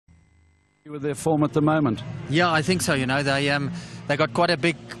With their form at the moment. Yeah, I think so. You know, they got quite a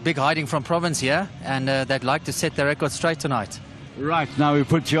big hiding from province here, and they'd like to set their record straight tonight. Right, now we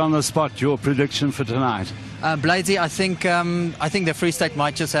put you on the spot. Your prediction for tonight? Bladesy, I think the Free State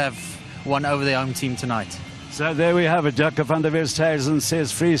might just have one over their home team tonight. So there we have it. Jacob van der Westhuizen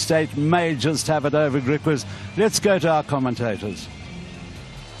says Free State may just have it over Griquas. Let's go to our commentators.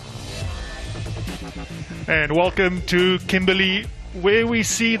 And welcome to Kimberley, where we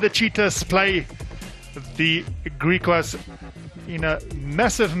see the Cheetahs play the Griquas in a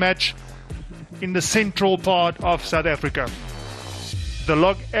massive match in the central part of South Africa. The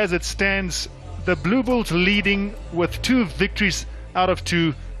log as it stands, the Blue Bulls leading with 2 victories out of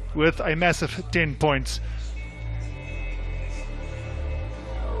 2 with a massive 10 points.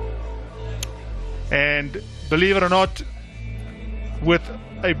 And believe it or not, with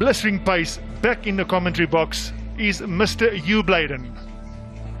a blistering pace back in the commentary box is Mr. Hugh Bladen.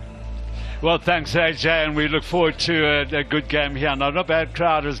 Well, thanks, AJ, and we look forward to a good game here. Now, not a bad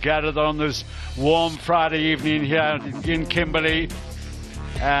crowd has gathered on this warm Friday evening here in Kimberley.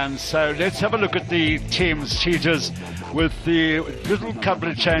 And so let's have a look at the teams. Cheetahs with the little couple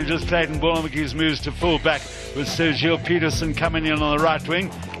of changes. Clayton Bullamake's moves to full-back with Sergio Peterson coming in on the right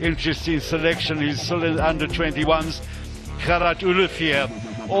wing. Interesting selection. He's still in under 21s. Gerard Olivier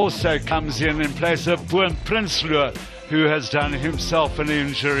also comes in place of Boon Prinsloo, who has done himself an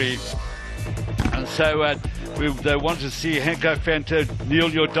injury. And so they want to see Henko Venter, Neil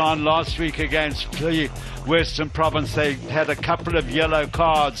Jordan last week against the Western Province. They had a couple of yellow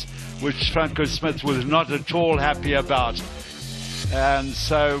cards, which Franco Smith was not at all happy about. And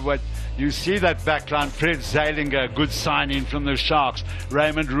so you see that backline. Fred Zalinger, good signing from the Sharks.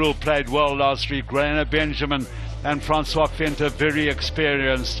 Raymond Rule played well last week. Rainer Benjamin and Francois Venter very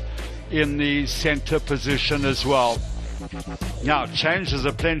experienced in the centre position as well. Now, changes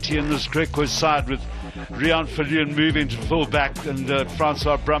are plenty in this Griquas side, with Rian Falloon moving to full-back and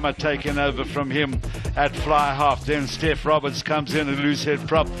Francois Brummer taking over from him at fly-half. Then Steph Roberts comes in, a loose-head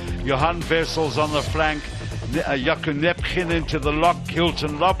prop. Johan Wessels on the flank. Jaco Nepkin into the lock.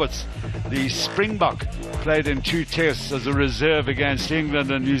 Hilton Roberts, the Springbok, played in 2 tests as a reserve against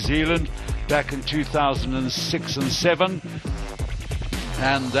England and New Zealand back in 2006 and 7.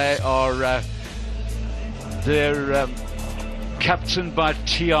 And they are they're captained by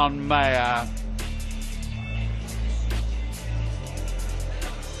Tiaan Meyer.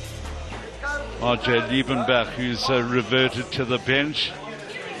 RJ Liebenberg, who's reverted to the bench.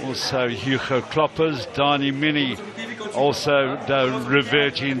 Also Hugo Kloppers, Dani Mini also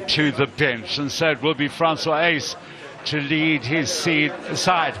reverting to the bench. And so it will be Francois Ace to lead his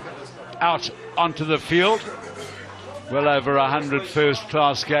side out onto the field. Well over 100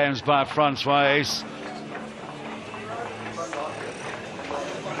 first-class games by Francois Ace.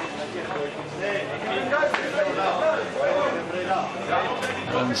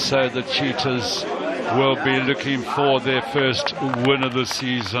 And so the Cheetahs will be looking for their first win of the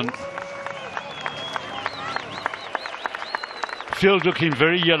season. Field looking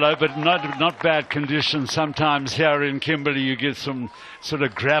very yellow, but not bad conditions. Sometimes here in Kimberley you get some sort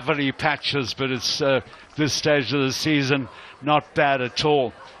of gravelly patches, but it's this stage of the season not bad at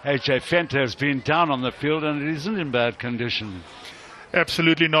all. AJ Venter has been down on the field and it isn't in bad condition.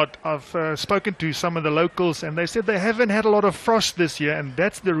 Absolutely not. I've spoken to some of the locals and they said they haven't had a lot of frost this year, and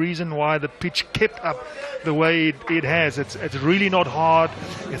that's the reason why the pitch kept up the way it has. It's really not hard.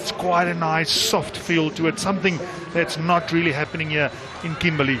 It's quite a nice soft feel to it, something that's not really happening here in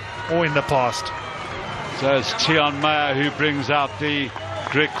Kimberley or in the past. So it's Tiaan Meyer who brings out the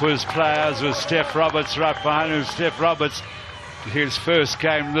Griquas players, with Steph Roberts right behind him. Steph Roberts, his first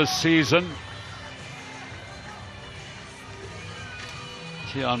game this season.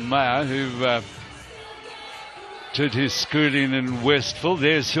 Tiaan Meyer, who did his schooling in Westville.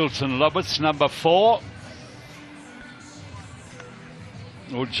 There's Hilton Roberts, number 4.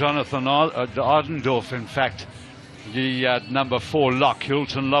 Or Jonathan Ardendorf, in fact, the number 4 lock.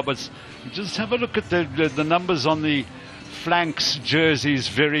 Hilton Roberts. Just have a look at the numbers on the flanks jerseys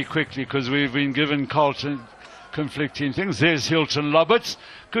very quickly, because we've been given conflicting things. There's Hilton Roberts.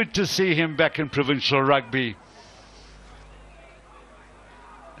 Good to see him back in provincial rugby.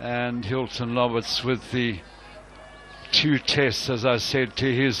 And Hilton Roberts with the 2 tests, as I said,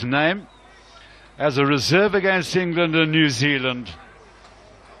 to his name, as a reserve against England and New Zealand.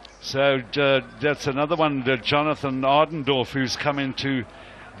 So that's another one, Jonathan Ardendorf, who's come into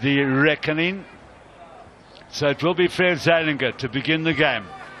the reckoning. So it will be Fred Zalinger to begin the game.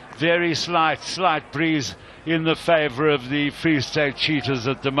 Very slight breeze in the favour of the Free State Cheetahs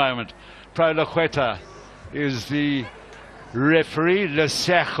at the moment. Pro Lequeta is the referee,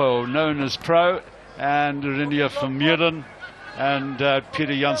 Lesejo, known as Pro, and Renier van Muren, and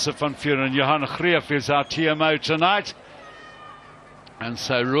Peter Janssen van Vuren. Johan Griquas is our TMO tonight. And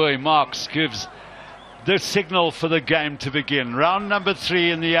so Roy Marks gives the signal for the game to begin. Round number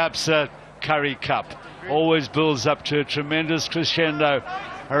 3 in the ABSA Currie Cup. Always builds up to a tremendous crescendo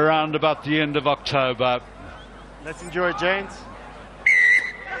around about the end of October. Let's enjoy it, James.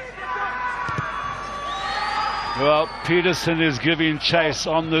 Well, Peterson is giving chase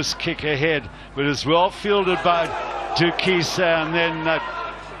on this kick ahead, but is well fielded by Dukisa, and then I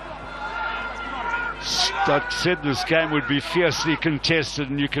said this game would be fiercely contested,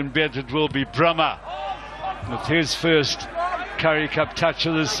 and you can bet it will be. Brummer with his first Currie Cup touch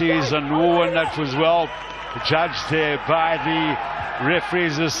of the season. Oh, and that was well judged there by the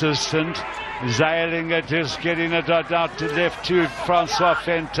referee's assistant. Zeilinger just getting it out to left to Francois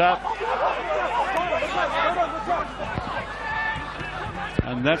Fenta.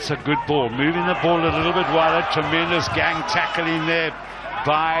 And that's a good ball. Moving the ball a little bit wider. Tremendous gang tackling there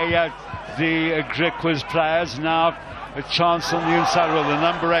by the Griquas players. Now a chance on the inside. Well, the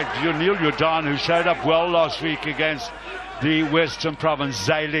number 8, Neil Jordan, who showed up well last week against the Western Province.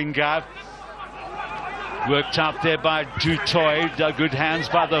 Zeilinger worked out there by Dutoy. Good hands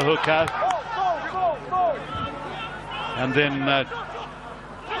by the hooker. And then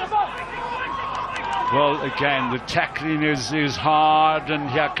well, again, the tackling is hard, and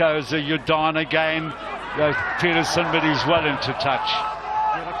here goes a Jordan again. Peterson, but he's well into touch.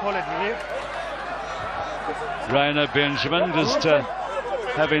 Rainer Benjamin just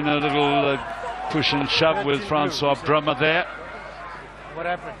having a little push and shove with Francois Brummer there. What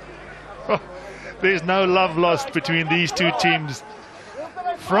happened? Oh, there's no love lost between these two teams.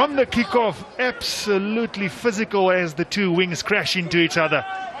 From the kickoff, absolutely physical as the two wings crash into each other.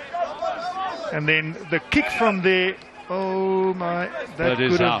 And then the kick from there, oh my, that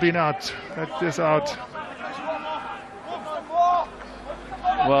could have been out. That is out.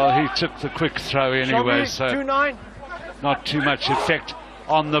 Well, he took the quick throw anyway, so not too much effect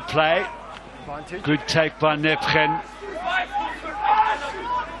on the play. Good take by Nepgen.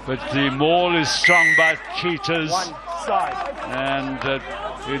 But the maul is strong by Cheetahs. And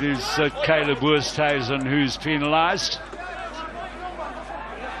it is Caleb Woesthuizen who's penalised.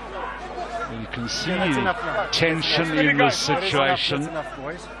 You can see tension in this situation.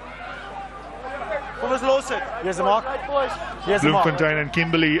 Bloemfontein and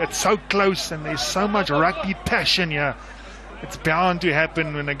Kimberley, it's so close and there's so much rugby passion here. It's bound to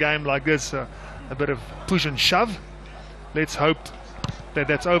happen in a game like this. A bit of push and shove. Let's hope that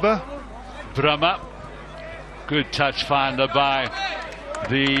that's over. Brummer, good touch finder by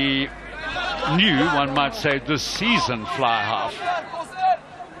the new, one might say, this season fly half.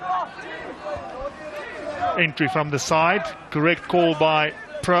 Entry from the side, correct call by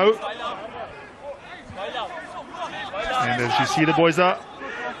Pro. And as you see, the boys are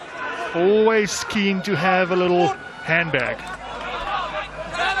always keen to have a little handbag.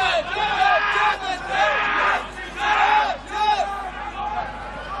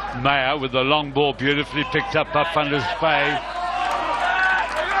 Meyer with the long ball beautifully picked up by Van der Spey.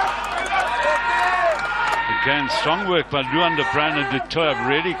 Again, strong work by Luan de Bruin and de Toy have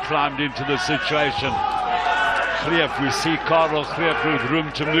really climbed into the situation. Griquas, we see Karel Griquas with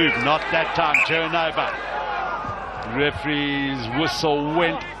room to move. Not that time, turnover. Referee's whistle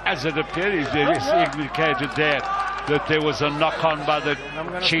went as it appeared. He's indicated there that there was a knock-on by the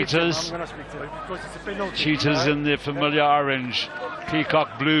Cheetahs. Cheetahs in their familiar orange,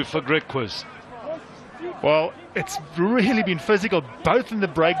 peacock blue for Griquas. Well, it's really been physical, both in the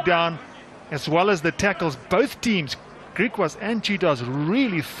breakdown as well as the tackles. Both teams, Griquas and Cheetahs,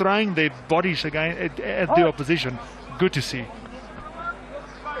 really throwing their bodies again at the opposition. Good to see.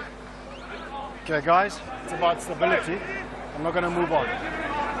 Okay, guys, it's about stability. I'm not going to move on.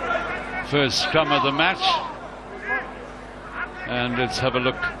 First scrum of the match. And let's have a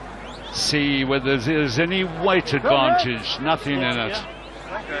look, see whether there's any weight advantage. Nothing in it.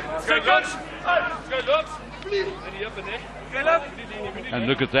 And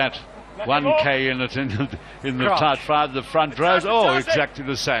look at that. 1K in it in the tight five, the front rows. Oh, exactly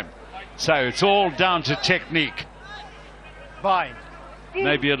the same. So it's all down to technique. Fine.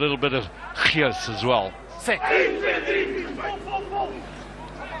 Maybe a little bit of chios as well.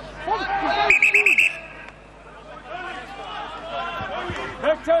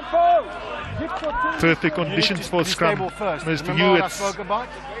 Perfect conditions for scrum. Most of you, it's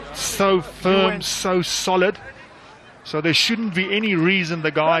so firm, so solid. So there shouldn't be any reason the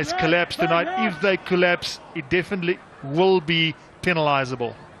guys collapse tonight. If they collapse, it definitely will be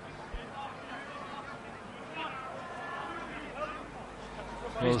penalizable.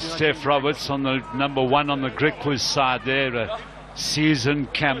 Well, Steph Roberts on the number 1 on the Griquas side there, a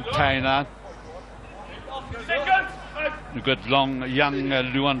seasoned campaigner. We've got young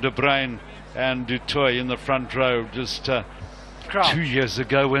Luan de Bruin and Dutoy in the front row, just 2 years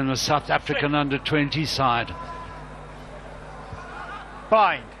ago when the South African under-20 side.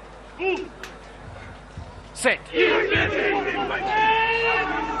 Bind. Set.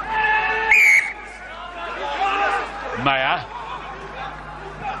 Meyer.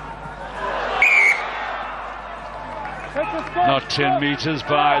 Not 10 meters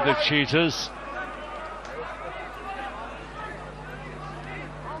by the Cheetahs.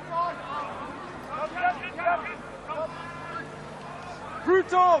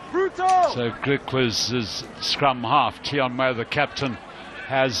 Brutal. So Griquas' scrum half, Tion Meyer, the captain,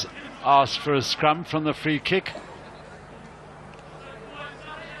 has asked for a scrum from the free kick.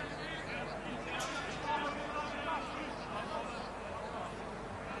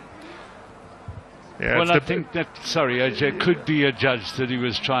 Yeah, well, I think that, sorry, AJ, could be adjudged that he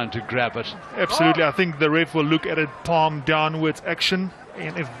was trying to grab it. Absolutely. I think the ref will look at it palm downwards action.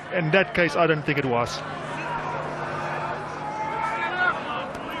 And if in that case, I don't think it was.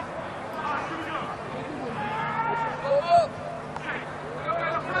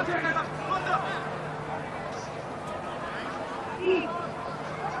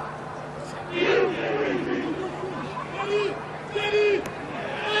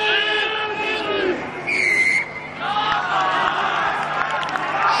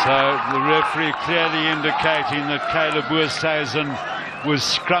 So the referee clearly indicating that Caleb Oosthuizen was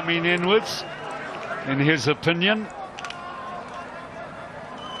scrumming inwards, in his opinion.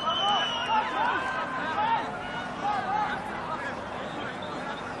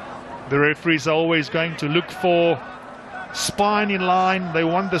 The referees are always going to look for spine in line. They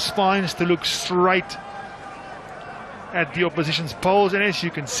want the spines to look straight at the opposition's poles, and as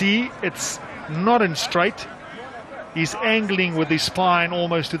you can see, it's not in straight. He's angling with his spine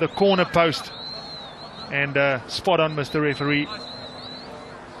almost to the corner post, and spot on, Mr. Referee.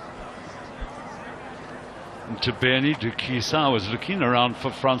 And to Bernie Dukisa, I was looking around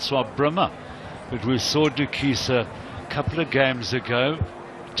for Francois Brummer, but we saw Dukisa a couple of games ago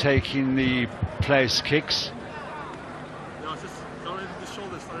taking the place kicks. No, it's just down the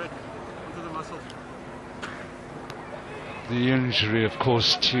shoulders direct onto the muscles. The injury, of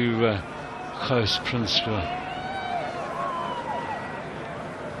course, to Gous Prinsloo.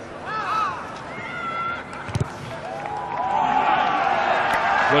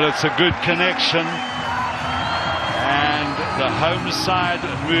 Well, it's a good connection, and the home side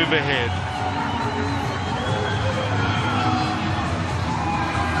move ahead.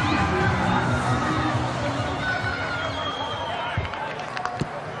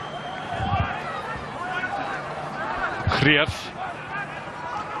 Griquas.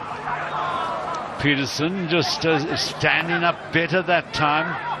 Peterson just standing up better that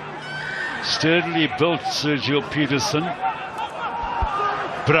time. Sturdily built, Sergio Peterson.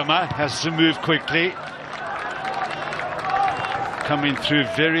 Brummer has to move quickly. Coming through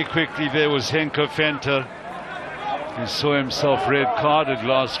very quickly there was Henko Venter, who saw himself red carded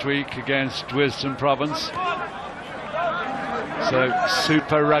last week against Western Province. So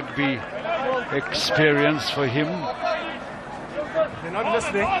Super Rugby experience for him. They're not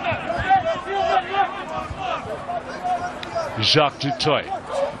listening. Jacques du Toit.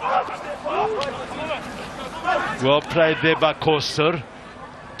 Well played there by Koster.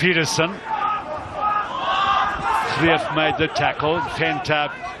 Peterson. Griquas made the tackle.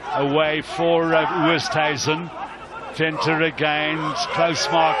 Venter away for Oosthuizen. Venter again, close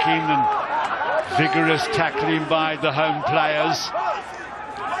marking and vigorous tackling by the home players.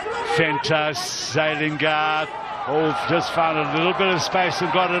 Venter, Zeilinger, just found a little bit of space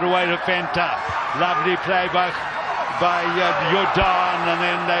and got it away to Venter. Lovely play by Jordan, and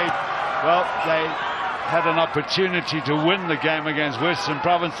then they had an opportunity to win the game against Western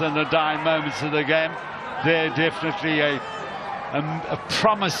Province in the dying moments of the game. There definitely a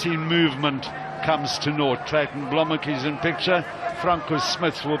promising movement comes to naught. Clayton Blommetjies in picture. Franco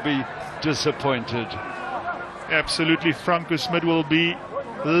Smith will be disappointed. Absolutely, Franco Smith will be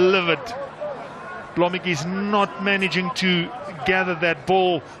livid. Blommetjies not managing to gather that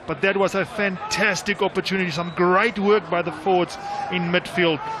ball, but that was a fantastic opportunity. Some great work by the forwards in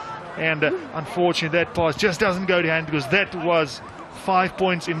midfield. And unfortunately, that pass just doesn't go to hand, because that was 5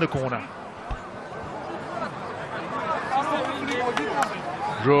 points in the corner.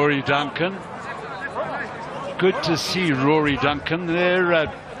 Rory Duncan. Good to see Rory Duncan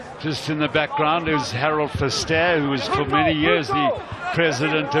there. Just in the background is Harold Verster, who was for many years the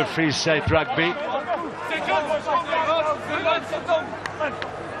president of Free State Rugby.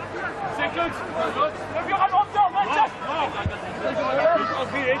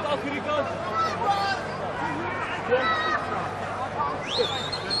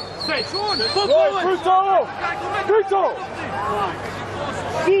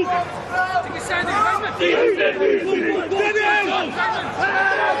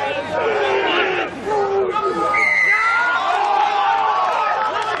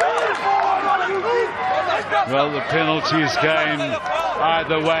 Well, the penalties going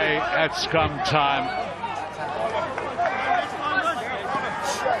either way at scrum time.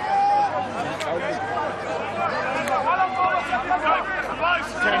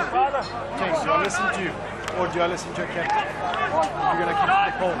 James, do I listen to you or do I listen to a captain? You're going to keep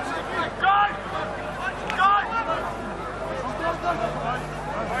the calls.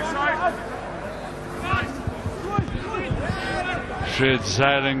 Fred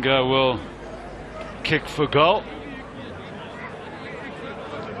Zeilinger will kick for goal.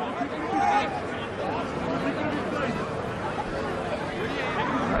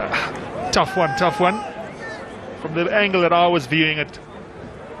 Tough one, tough one. From the angle that I was viewing it,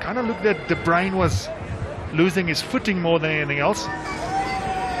 kind of looked that De Bruyne was losing his footing more than anything else.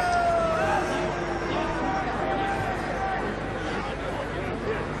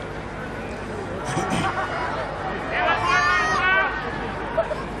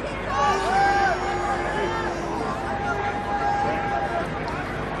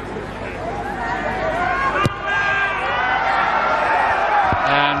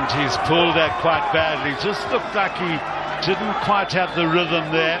 He's pulled that quite badly. Just looked like he didn't quite have the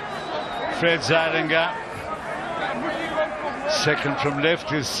rhythm there. Fred Zeilinger. Second from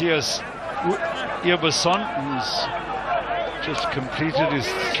left is Sias Iberson, who's just completed his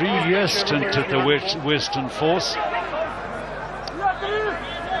 3-year stint at the Western Force.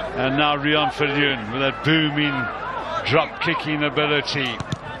 And now Rion Falloon with that booming drop-kicking ability.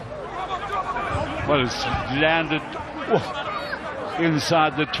 Well, it's landed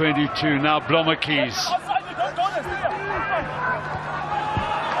inside the 22. Now Blommerkees.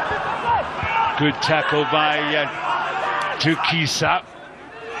 Good tackle by Tukisa.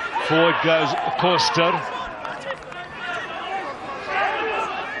 Forward goes Koster.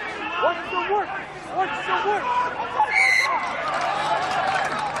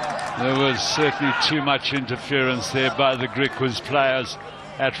 There was certainly too much interference there by the Griquas players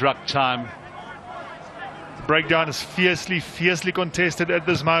at ruck time. Breakdown is fiercely contested at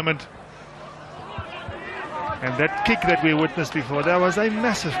this moment. And that kick that we witnessed before, that was a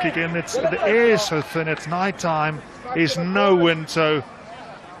massive kick, and the air is so thin, it's night time, there's no wind, so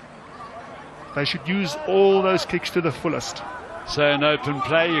they should use all those kicks to the fullest. So in open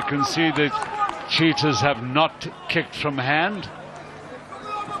play, you can see that Cheetahs have not kicked from hand.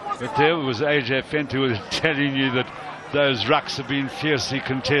 But there was AJ Fent who was telling you that those rucks have been fiercely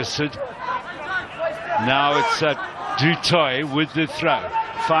contested. Now it's Dutoy with the throw.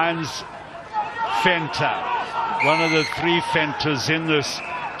 Finds Fenta, one of the 3 Fentas in this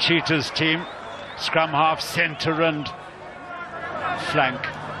Cheetahs team. Scrum half, centre and flank.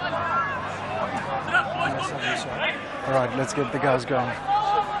 All right, let's get the guys going.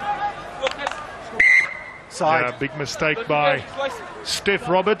 Side. Yeah, big mistake by Steph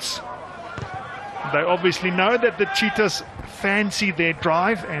Roberts. They obviously know that the Cheetahs fancy their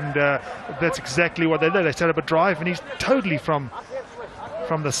drive, and that's exactly what they did. They set up a drive, and he's totally from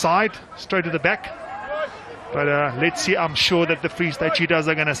the side, straight to the back. But let's see, I'm sure that the Free State Cheetahs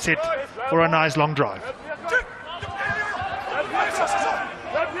are going to set for a nice long drive.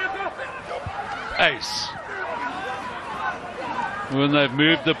 Ace. When they've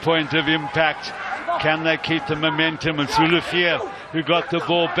moved the point of impact, can they keep the momentum? And Sulufia, who got the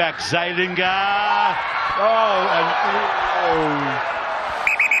ball back. Zeilinger.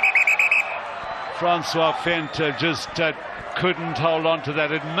 Francois Fenta just couldn't hold on to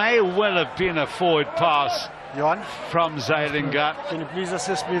that. It may well have been a forward pass Johan, from Zeilinger. can you please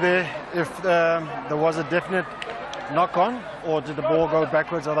assist me there if there was a definite knock on, or did the ball go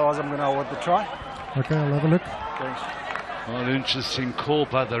backwards? Otherwise I'm going to award the try. Okay, I'll have a look. Thanks. Well, interesting call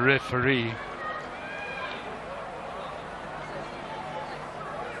by the referee.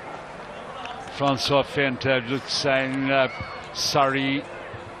 Francois Fenta looks saying sorry.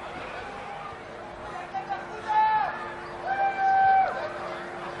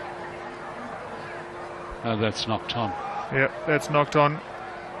 Oh, that's knocked on. Yeah, that's knocked on.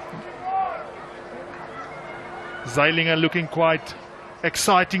 Zeilinger looking quite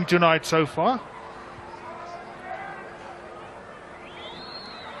exciting tonight so far.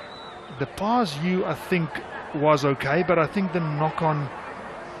 The pass I think was okay, but I think the knock on,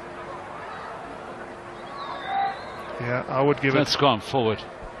 yeah, I would give That's gone forward.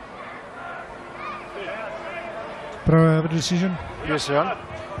 Pro, I have a decision. Yes, Jan.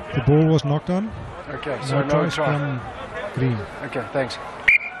 The ball was knocked on. Okay, so no choice try. from green. Okay, thanks.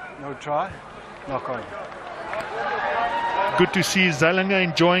 No try, knock on. Good to see Zeilinger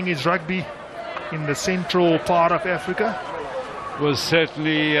enjoying his rugby in the central part of Africa. Was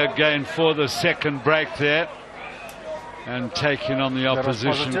certainly going for the second break there and taking on the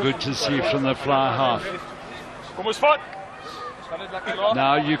opposition. Good to see from the fly half.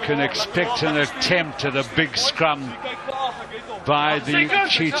 Now you can expect an attempt at a big scrum by the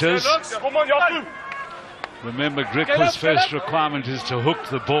Cheetahs. Remember, Griquas' first requirement is to hook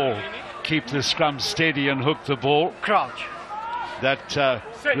the ball, keep the scrum steady and hook the ball. Crouch. That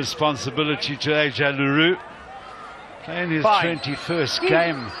responsibility to AJ Leroux. Playing his 21st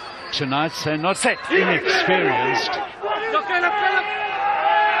game tonight, so not inexperienced.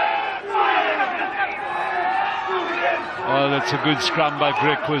 Oh, that's a good scrum by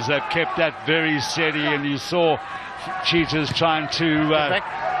Griquas. They've kept that very steady, and you saw Cheetahs trying to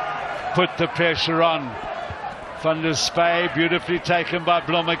put the pressure on. Van der Spey, beautifully taken by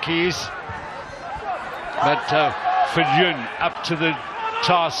Blommerkies. But Viljoen up to the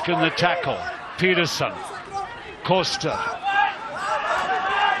task in the tackle. Peterson, Costa,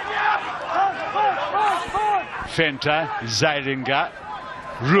 Venter, Zeilinger,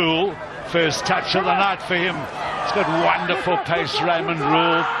 Rule, first touch of the night for him. He's got wonderful pace, Raymond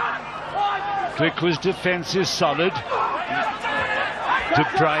Rule. Griquas' defence is solid. De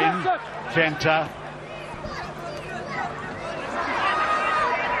Bruyn, Venter.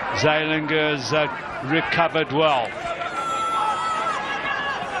 Zeilinger's recovered well.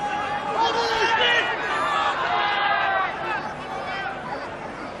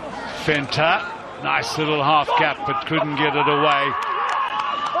 Venter, nice little half gap, but couldn't get it away.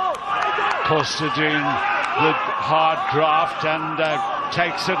 Costa doing the hard draft and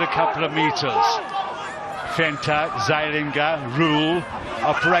takes it a couple of meters. Venter, Zeilinger, Rule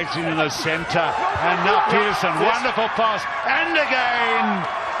operating in the centre, and now Peterson, wonderful pass, and again,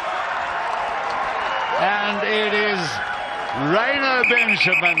 and it is Rainer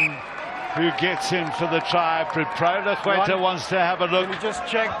Benjamin who gets in for the try. Pro wants to have a look. Let me just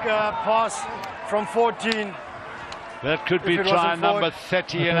check pass from 14. That could be try number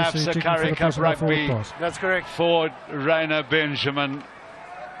 30 in AFSA Currie Cup Rugby. That's correct. For Rainer Benjamin.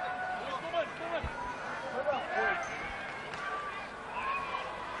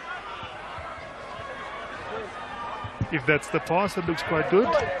 If that's the pass, it looks quite good.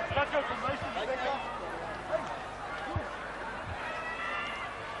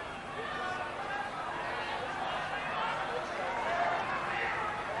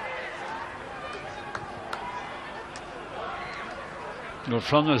 Well,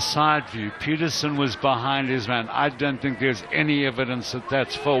 from the side view, Peterson was behind his man. I don't think there's any evidence that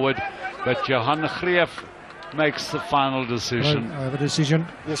that's forward, but Johan Greef makes the final decision. Right, I have a decision.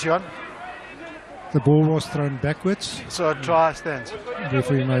 Yes, Johan. The ball was thrown backwards. So try stands.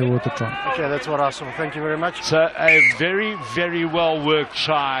 Therefore you may award the try. Okay, that's what I saw. Thank you very much. So a very, very well worked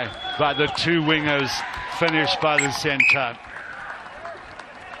try by the two wingers, finished by the centre.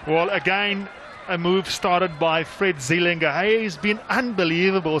 Well, again, a move started by Fred Zeilinger. Hey, he's been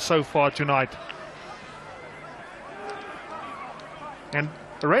unbelievable so far tonight. And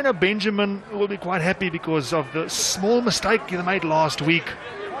Rainer Benjamin will be quite happy because of the small mistake he made last week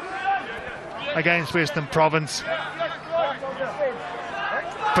against Western Province.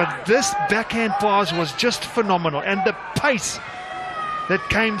 But this backhand pass was just phenomenal, and the pace that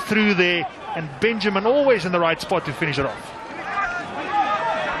came through there, and Benjamin always in the right spot to finish it off.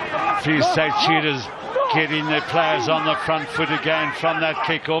 Free State Cheetahs getting their players on the front foot again from that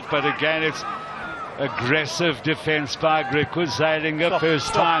kick-off, but again it's aggressive defence by Griquas. Zeilinger,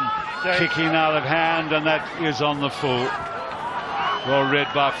 first time kicking out of hand, and that is on the full. Well read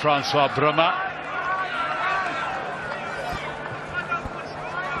by Francois Brummer.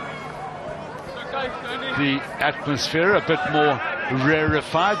 The atmosphere a bit more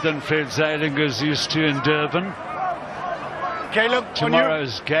rarefied than Fred Zeilinger's used to in Durban. Caleb,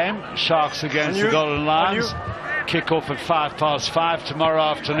 tomorrow's game, Sharks against the Golden Lions. Kick-off at 5:05 tomorrow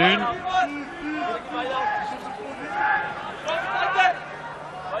afternoon.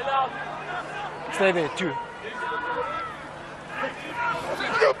 Stay there, two.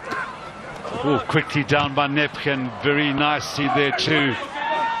 Oh, quickly down by Nepken, very nicely there too.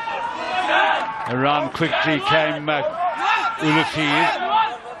 Around quickly came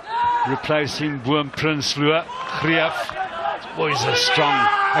Ulefier, replacing Boom Prinsloo. Greef, he's a strong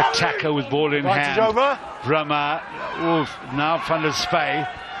attacker with ball in hand. Brummer, now Van der Spey.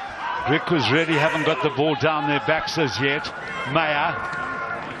 Griquas really haven't got the ball down their backs as yet. Meyer,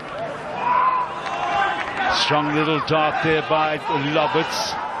 Strong little dart there by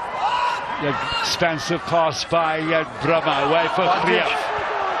Loberts. The expansive pass by Brummer, away for Griquas.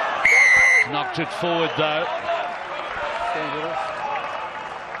 Knocked it forward though.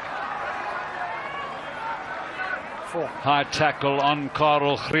 High tackle on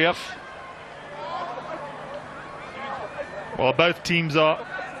Karel Griquas. Well, both teams are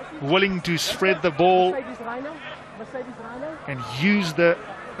willing to spread the ball and use the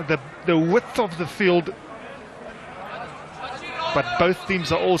width of the field, but both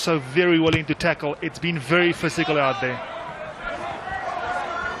teams are also very willing to tackle. It's been very physical out there.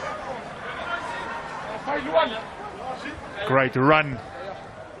 Great run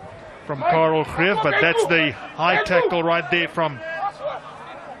from Karel Griquas, but that's the high tackle right there from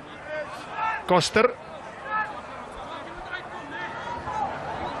Koster.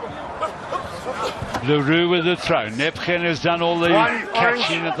 Leroux with the throw. Nepgen has done all the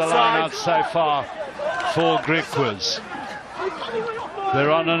catching at the line out so far for Griquas.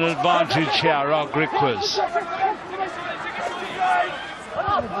 They're on an advantage here, are Griquas.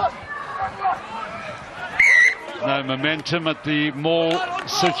 No momentum at the maul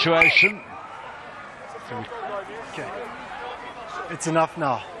situation. Okay. It's enough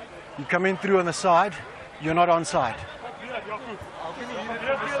now. You come in through on the side, you're not onside.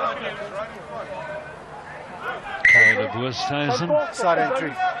 Caleb Westhuizen. Side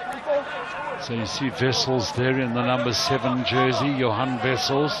entry. So you see Wessels there in the number 7 jersey, Johan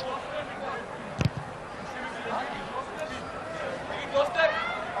Wessels.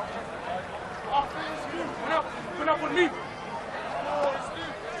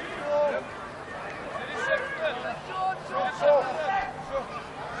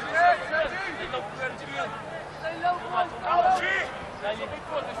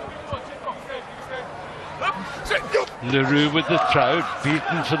 Leroux with the throw,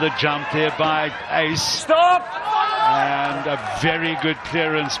 beaten for the jump there by Ace. Stop! And a very good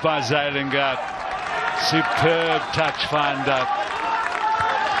clearance by Zeilinger. Superb touch finder.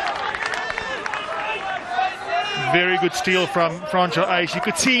 Very good steal from Franco Ace. You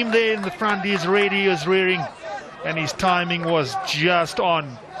could see him there in the front. He's ready, he was rearing, and his timing was just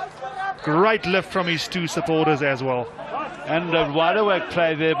on. Great lift from his two supporters as well. And a wide awake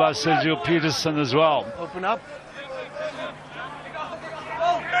play there by Sergio Peterson as well. Open up.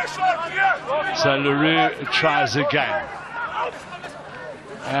 So Leroux tries again.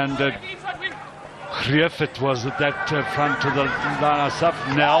 And Griquas it was at that front of the line of stuff.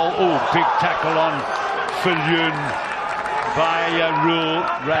 Nell, oh, big tackle on Viljoen by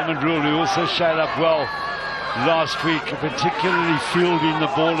Raymond Rule, who also showed up well last week, particularly fielding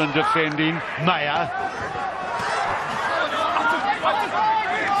the ball and defending. Meyer.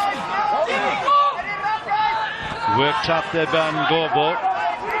 Worked up there by Ngorbo.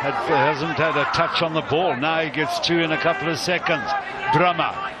 Hasn't had a touch on the ball. Now he gets 2 in a couple of seconds.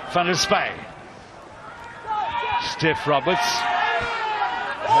 Brummer, Van der Spey. Steph Roberts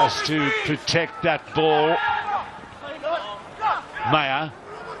has to protect that ball. Meyer.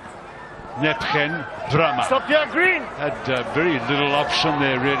 Nepgen, Brummer. Stop here, Green! Had very little option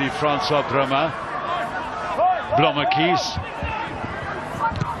there, really, Francois Brummer. Blommerkies.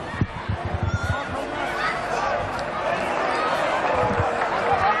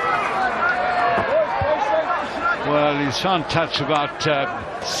 Well, he's found touch about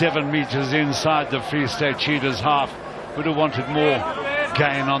 7 meters inside the Free State Cheetahs half. Would have wanted more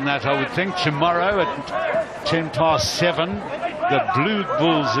gain on that, I would think. Tomorrow at 7:10, the Blue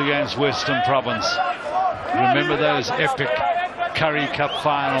Bulls against Western Province. Remember those epic Currie Cup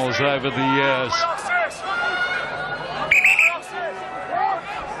finals over the years.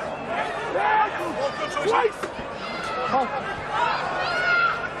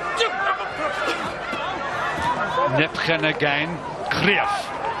 Nepgen again. Griquas.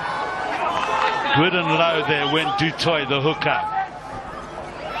 Good and low there went Dutoy, the hooker.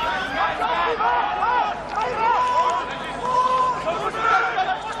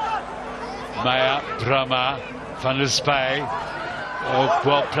 Meyer, Brummer, Van der Spey. Oh,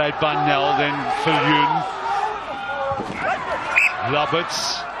 well played by Nell, then Viljoen.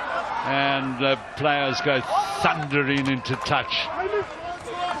 Roberts. And the players go thundering into touch.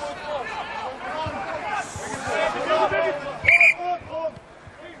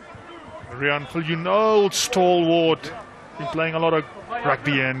 Rian Viljoen, old stalwart. Been playing a lot of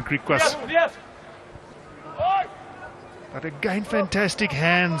rugby and Griquas. But again, fantastic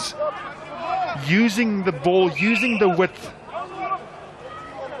hands. Using the ball, using the width.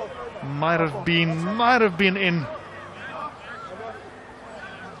 Might have been in.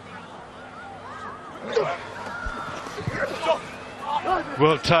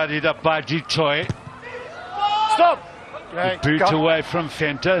 Well tidied up by Dutoy. Okay, Boot go. away from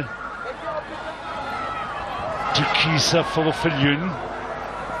Venter. To Kisa for Viljoen.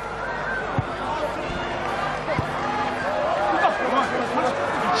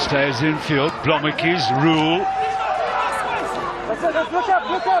 Stays in field. Blommetjies, Rule.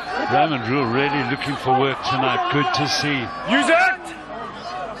 Raymond Rule really looking for work tonight. Good to see. Use it!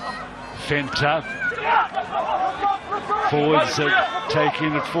 Venter. Forwards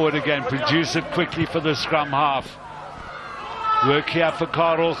taking it forward again. Produce it quickly for the scrum half. Work here for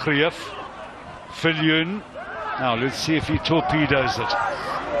Karel Grief. Viljoen. Now let's see if he torpedoes it.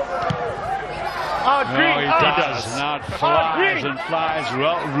 Oh, No, green. he does. Now it flies and flies.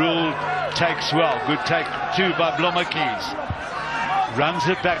 Well, Rule takes well. Good take two by Blommetjies. Runs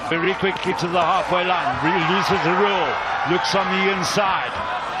it back very quickly to the halfway line. Loses the Rule. Looks on the inside.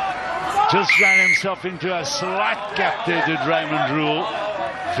 Just ran himself into a slight gap there, did Raymond Rule.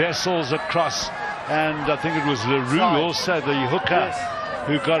 Vessels across, and I think it was LaRue also, the hooker,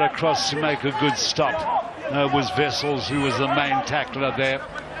 who got across to make a good stop. No, it was Vessels who was the main tackler there.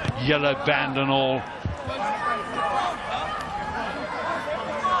 Yellow band and all.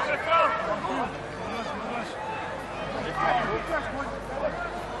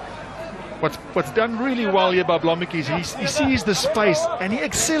 What's done really well here by Blommetjies, he sees the space and he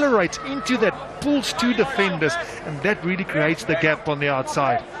accelerates into that, pulls two defenders, and that really creates the gap on the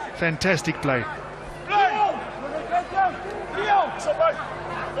outside. Fantastic play.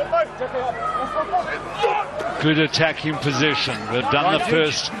 Good attacking position. They've done the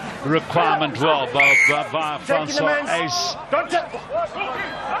first requirement well by Francois Ace.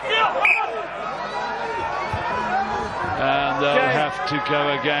 And they'll have to go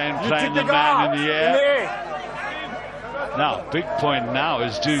again, playing the man in the air. Now, big point now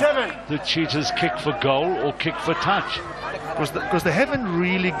is, do the Cheetahs kick for goal or kick for touch? Because they haven't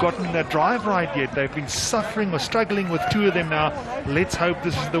really gotten that drive right yet. They've been suffering or struggling with two of them now. Let's hope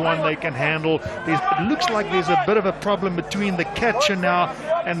this is the one they can handle. It looks like there's a bit of a problem between the catcher now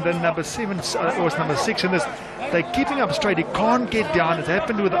and the number 7, or it's number 6 in this. They're keeping up straight. He can't get down. It's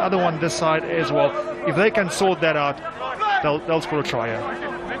happened with the other one this side as well. If they can sort that out, they'll score a try.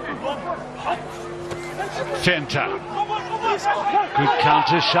 Venter. Good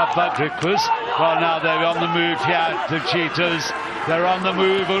counter shot by Griquas. Well, now they're on the move here, the Cheetahs. They're on the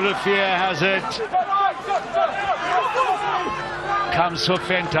move. Olivier has it. Comes for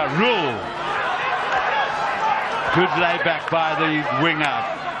Venter. Rule. Good layback by the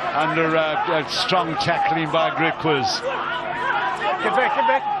winger. Under a strong tackling by Griquas. Get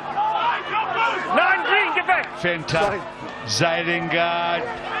back. 9 green, get back. Venter. Zeilinger.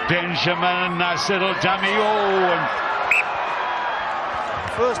 Benjamin. Nice little dummy. Oh, and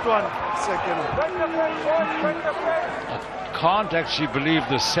First one, second. can't actually believe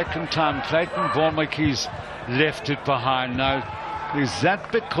the second time Clayton Blommetjies left it behind. Now, is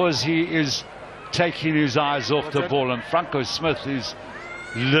that because he is taking his eyes off the ball? And Franco Smith is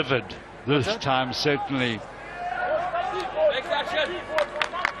livid this time, certainly.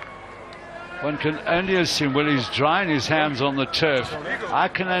 One can only assume, well, he's drying his hands on the turf. I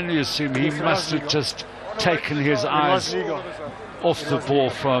can only assume he must have just taken his eyes off the ball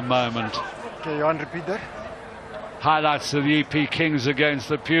for a moment. Okay, you want to repeat that? Highlights of the EP Kings against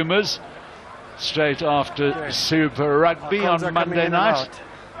the Pumas straight after Super Rugby on Monday night.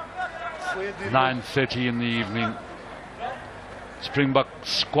 9:30 in the evening. Springbok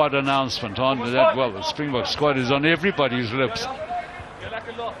squad announcement on that. Well, the Springbok squad is on everybody's lips.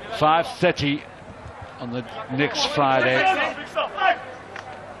 5:30 on the next Friday.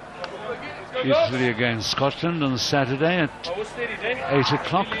 Italy against Scotland on Saturday at 8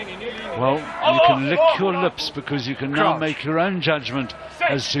 o'clock. Well, you can lick your lips because you can now make your own judgment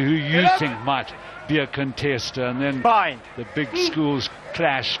as to who you think might be a contester. And then the big schools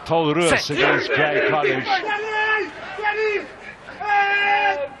clash. Paul Roos against Grey College.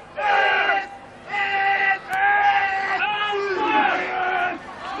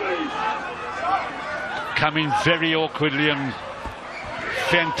 Coming very awkwardly, and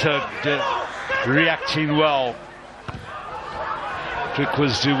Venter reacting well.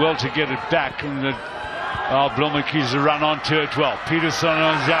 Griquas do well to get it back, and the Blommetjies run onto it well. Peterson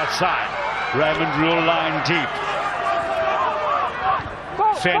on the outside. Raymond Rule line deep.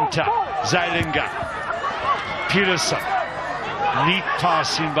 Venter, Zeilinger, Peterson. Neat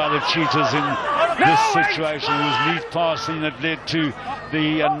passing by the Cheetahs in this situation. It was neat passing that led to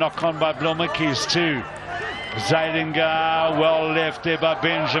the knock-on by Blommetjies too. Zeilinger, well left there by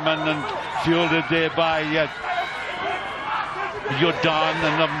Benjamin and fielded there by Jordan,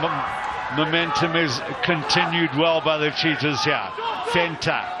 and the momentum is continued well by the Cheetahs here.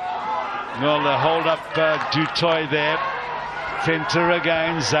 Venter Well, they hold up Du Toit there. Venter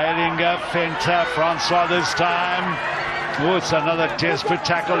again, Zeilinger, Venter, Francois this time. Oh, it's another desperate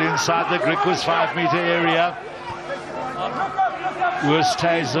tackle inside the Griquas 5-meter area.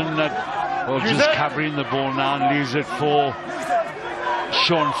 Oosthuizen just covering the ball now and leaves it for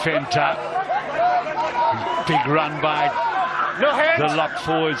Sean Venter. Big run by the lock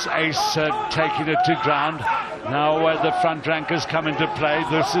forwards, Ace taking it to ground. Now the front rankers come into play.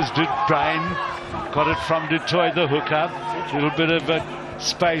 This is De Bruin. Got it from Du Toit, the hooker. A little bit of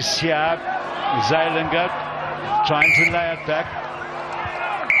space here. Zeilinger trying to lay it back.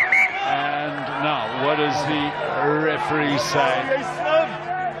 And now, what does the referee say?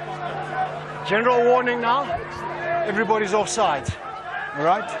 General warning now. Everybody's offside. All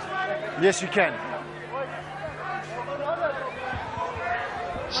right? Yes, you can.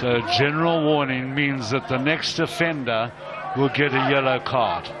 So general warning means that the next offender will get a yellow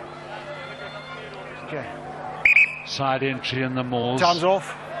card. Okay. Side entry in the Moors. Time's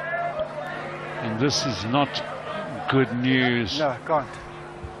off. And this is not good news. No, can't.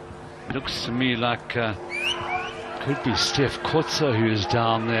 Looks to me like could be Steph Kotzer who's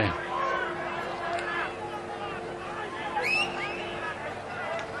down there.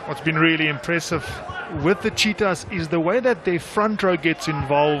 What's been really impressive with the Cheetahs is the way that their front row gets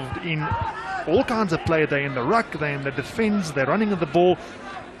involved in all kinds of play. They're in the ruck, they're in the defense, they're running at the ball.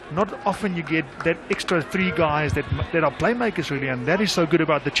 Not often you get that extra 3 guys that are playmakers really, and that is so good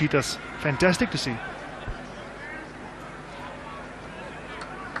about the Cheetahs. Fantastic to see.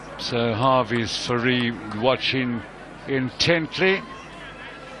 So Harvey's Fourie watching intently.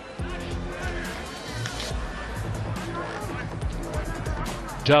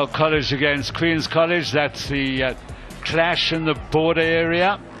 Dell College against Queen's College. That's the clash in the border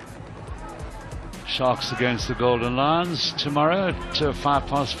area. Sharks against the Golden Lions tomorrow at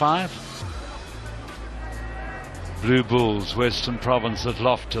 5:05. Blue Bulls, Western Province at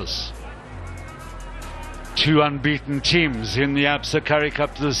Loftus. 2 unbeaten teams in the Absa Currie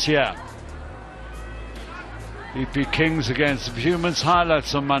Cup this year. EP Kings against Humans.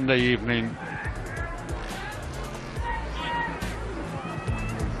 Highlights on Monday evening.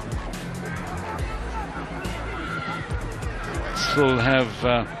 Still have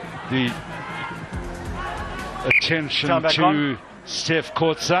the attention to Steph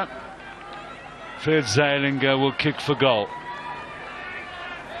Kotzer. Fred Zeilinger will kick for goal.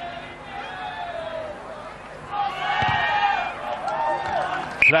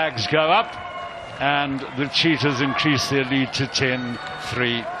 Flags go up and the Cheetahs increase their lead to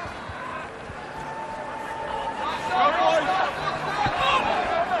 10-3.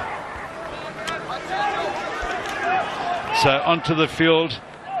 So onto the field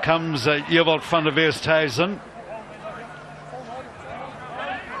comes Ewald van der Westhuizen.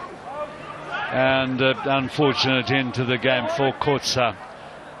 And unfortunate end to the game for Kotzer.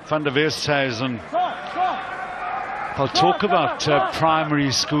 Van der Westhuizen. I'll talk about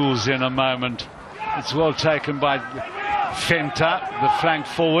primary schools in a moment. It's well taken by Venter, the flank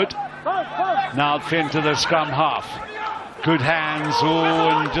forward. Now Venter, the scrum half. Good hands,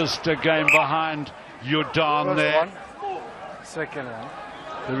 and just a game behind Jordan there. Second one.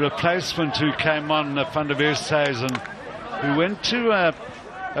 The replacement who came on, Van der Westhuizen, who went to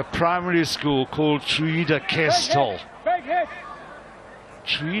a primary school called Truida Kestel.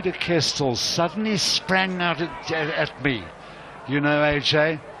 Truida Kestel suddenly sprang out at me. You know,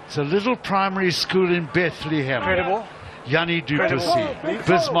 AJ, it's a little primary school in Bethlehem. Incredible. Yanni Duplessis,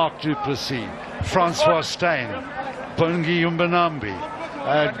 Bismarck Duplessis, Francois Stein, Bongi Umbanambi,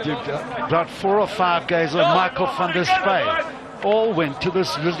 about 4 or 5 guys, Michael van der Spey, all went to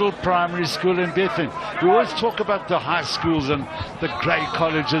this little primary school in Bethlehem. We always talk about the high schools and the great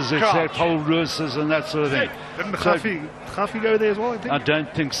colleges, etc., Paul Roos's and that sort of thing. Didn't Gaffy go there as well, I think? I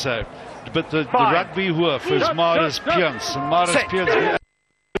don't think so. But the rugby hoof is Maris Pions. And Maris Pions...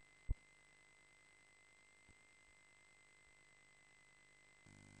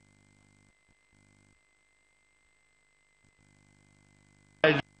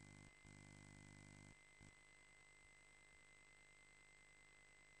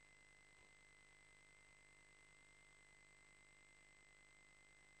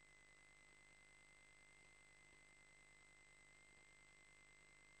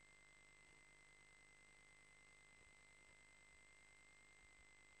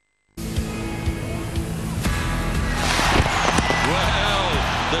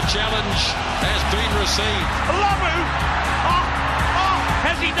 The challenge has been received. Lamu!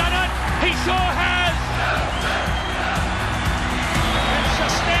 Has he done it? He sure has! It's a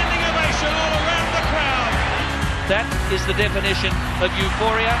standing ovation all around the crowd. That is the definition of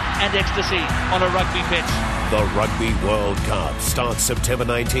euphoria and ecstasy on a rugby pitch. The Rugby World Cup starts September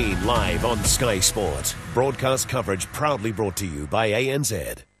 19 live on Sky Sport. Broadcast coverage proudly brought to you by ANZ.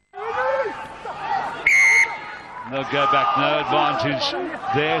 They'll go back, no advantage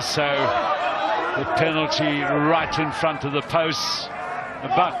there, so the penalty right in front of the posts,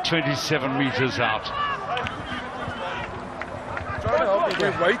 about 27 metres out.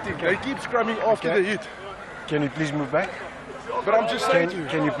 We're waiting. They keep scrumming after the hit. Can you please move back? But I'm just saying to you.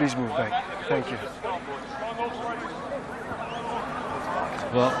 Can you please move back? Thank you.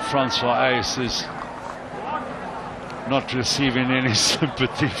 Well, Francois Ace is not receiving any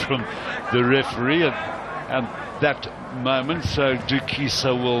sympathy from the referee at that moment, so Griquas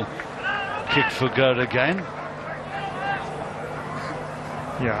will kick for goal again.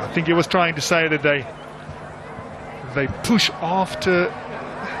 Yeah, I think he was trying to say that they push after.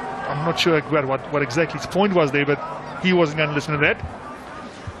 I'm not sure what exactly his point was there, but he wasn't going to listen to that.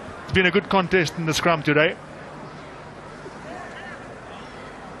 It's been a good contest in the scrum today.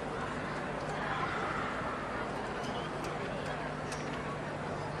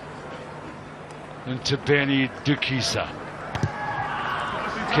 Into Benny Griquas.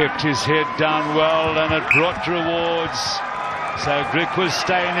 Kept his head down well and it brought rewards. So Griquas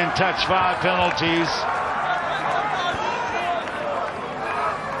staying in touch via penalties.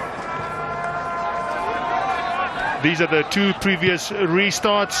 These are the two previous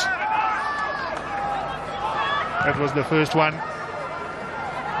restarts. That was the first one.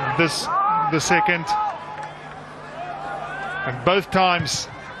 This the second. And both times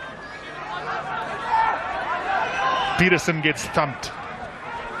Peterson gets thumped.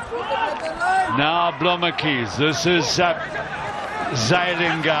 Now Blommakeys. This is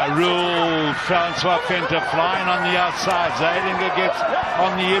Zeilinger. Rule Francois Venter flying on the outside. Zeilinger gets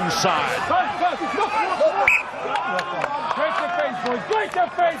on the inside. Great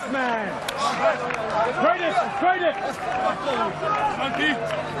defense, man! Great it!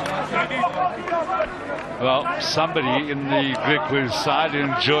 Well, somebody in the Griquas side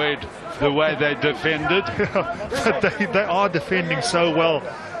enjoyed the way they defended. But they are defending so well.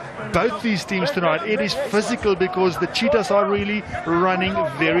 Both these teams tonight, it is physical because the Cheetahs are really running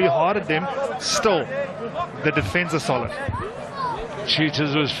very hard at them. Still, the defense is solid.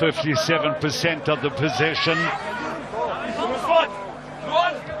 Cheetahs was 57% of the possession.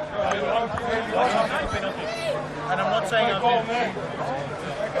 And I'm not saying I'm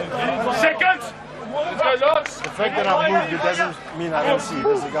seconds! The fact that I've moved, it doesn't mean I don't see it.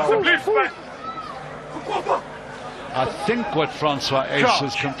 There's a guy. I think what Francois Ace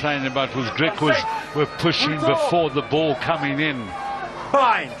was complaining about was Griquas were pushing before the ball coming in.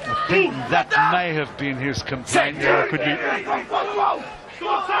 Fine. I think that may have been his complaint. Yeah, it could be.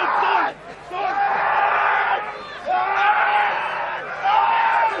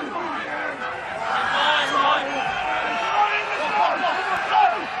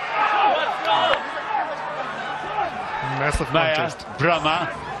 Massive contest. Brahma,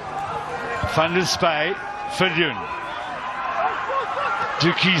 Van der Spy, Viljoen,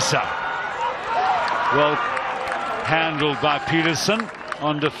 Griquas. Well handled by Peterson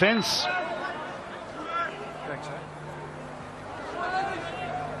on defence.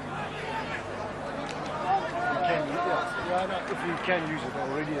 If you can use it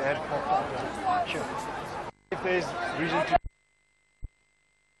already, they had popped out. Sure. If there's reason to.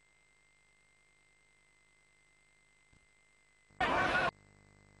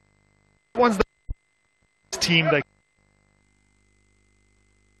 Once the team, they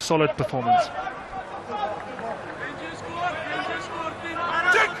solid performance.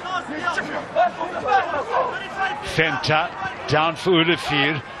 Venter down for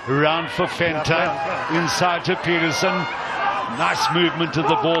Ulefier, round for Venter, inside to Peterson. Nice movement of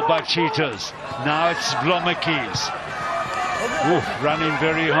the ball by Cheetahs. Now it's Blommakeys. Running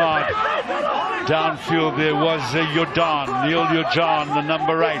very hard. Downfield there was Jordan, Neil Jordan, the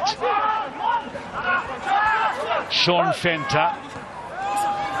number 8. Sean Venter.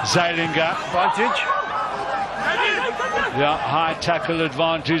 Zeilinger. Advantage. Yeah, high tackle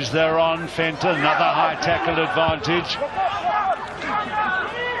advantage there on Venter. Another high tackle advantage.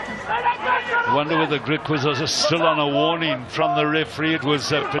 I wonder whether Griquas was still on a warning from the referee. It was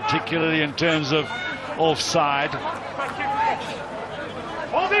particularly in terms of offside.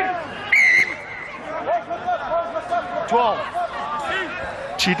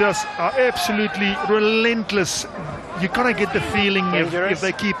 Cheetahs are absolutely relentless. You kind of get the feeling if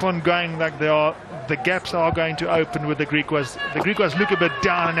they keep on going like they are, the gaps are going to open with the Griquas. The Griquas look a bit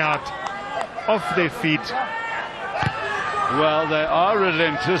down and out, off their feet. Well, they are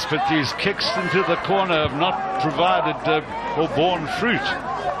relentless, but these kicks into the corner have not provided or borne fruit.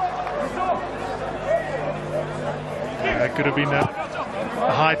 That could have been a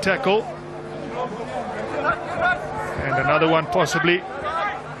high tackle. And another one possibly.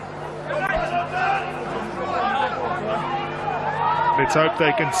 Let's hope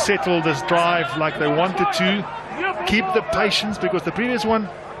they can settle this drive like they wanted to. Keep the patience, because the previous one,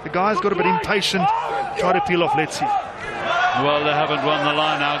 the guys got a bit impatient. Try to peel off. Let's see. Well, they haven't won the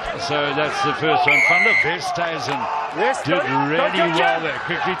line out, so that's the first one. Van der Westhuizen did really well there.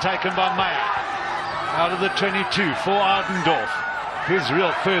 Quickly taken by Meyer. Out of the 22 for Ardendorf. His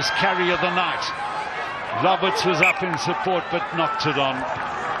real first carry of the night. Roberts was up in support, but knocked it on.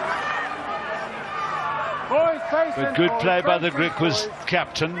 But good play by the Griquas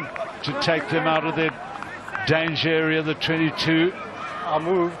captain to take them out of their danger area, the 22. I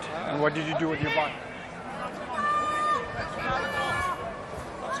moved, and what did you do with your bike?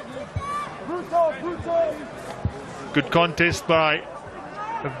 Good contest by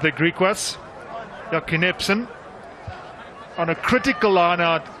the Griquas. Jakinepsen on a critical line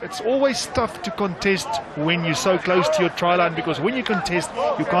out. It's always tough to contest when you're so close to your try line, because when you contest,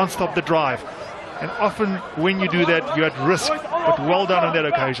 you can't stop the drive. And often when you do that, you're at risk, but well done on that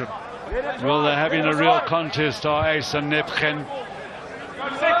occasion. Well, they're having a real contest, our ace and Nepgen.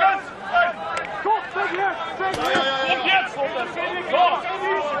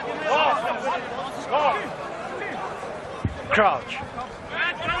 Crouch.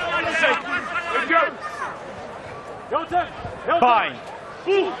 Bind.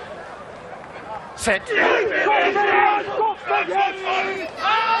 Set.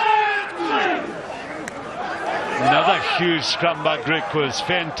 Another huge scrum by Griquas.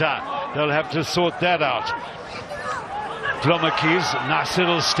 Fenta, they'll have to sort that out. Blommerkies, nice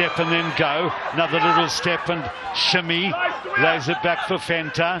little step and then go. Another little step and shimmy. Lays it back for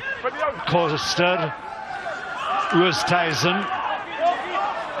Fenta. Koster. Oosthuizen.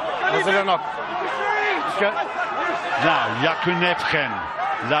 Was it a knock? Now, Jakinepgen.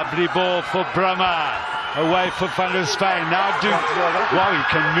 Lovely ball for Brahma. Away for Van der Spey. Now wow, he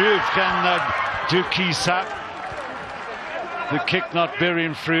can move, can Dukisa. The kick not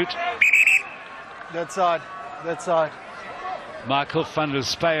bearing fruit. That side. That side. Michael van der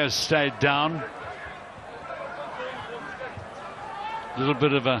Spey has stayed down. A little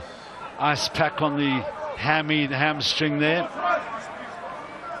bit of a ice pack on the hamstring there.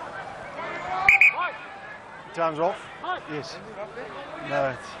 Time's off. Yes.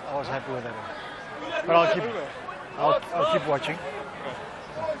 No, I was happy with that one. But I'll keep watching.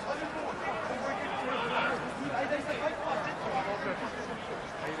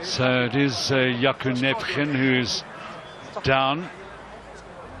 So it is Jakinepgen who's down.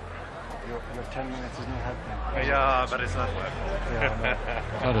 Your 10 minutes is not happening. Yeah, but it's not.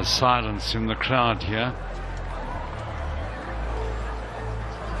 Got a silence in the crowd here.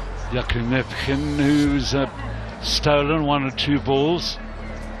 Jakinepgen, who's stolen 1 or 2 balls.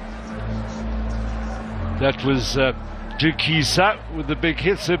 That was Dukisa with the big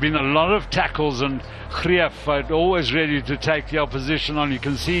hits. There have been a lot of tackles, and Griquas always ready to take the opposition on. You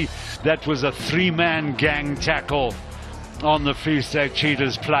can see that was a 3-man gang tackle on the Free State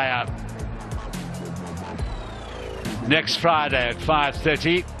Cheetahs player. Next Friday at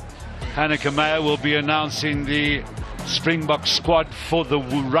 5:30, Hanneke Meyer will be announcing the Springbok squad for the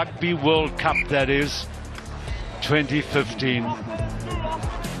Rugby World Cup, that is 2015.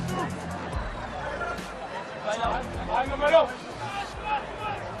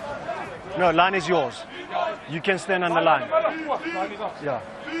 No, line is yours. You can stand on the line. Yeah.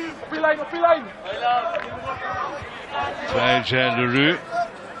 So AJ Leroux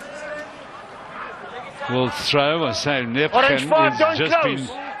will throw. I say Nepgen has just been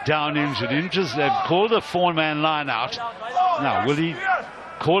down injured. They've called a 4-man line out. Now, will he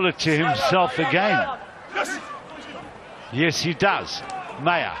call it to himself again? Yes, he does.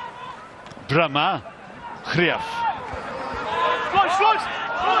 Meyer, Brahma, Griquas.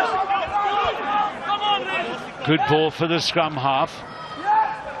 Good ball for the scrum half.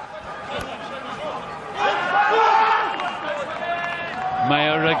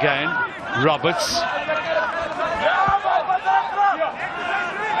 Meyer again. Roberts.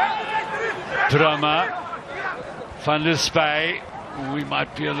 Brahma. Van der Spey. We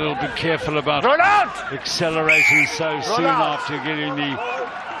might be a little bit careful about accelerating so soon after getting the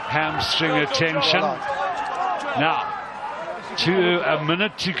hamstring attention. Now, a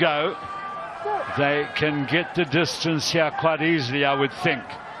minute to go. They can get the distance here quite easily, I would think.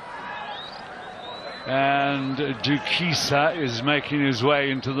 And Dukisa is making his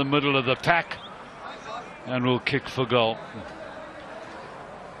way into the middle of the pack. and will kick for goal.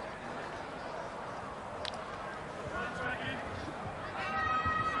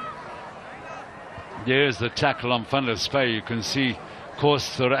 There's the tackle on Van der Spey. You can see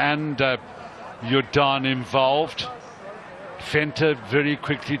Koster and Jordan involved. Venter very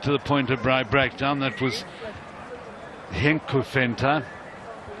quickly to the point of breakdown. That was Henko Venter.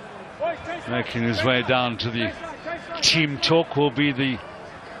 Making his way down to the team talk will be the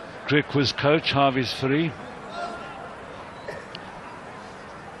Griquas coach, Harvey's free.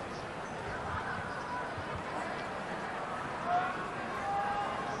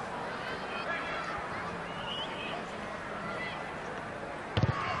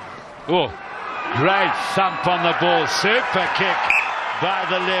 Oh, great thump on the ball. Super kick by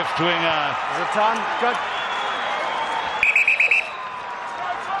the left winger. Is it time? Good.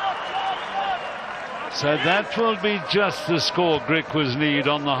 So that will be just the score Griquas need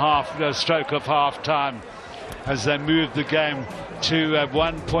on the stroke of half time as they move the game to a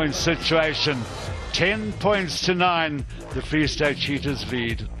 1-point situation. 10 points to 9, the Free State Cheetahs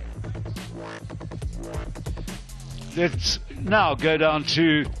lead. Let's now go down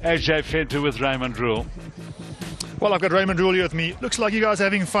to AJ Venter with Raymond Rule. Well, I've got Raymond Rule here with me. Looks like you guys are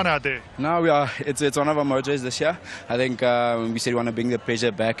having fun out there. No, we are. It's one of our mottos this year. I think we said we want to bring the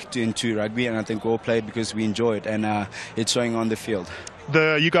pressure back into rugby, and I think we all played because we enjoy it, and it's showing on the field.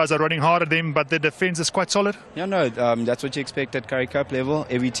 You guys are running hard at them, but the defense is quite solid. Yeah, no, that's what you expect at Currie Cup level.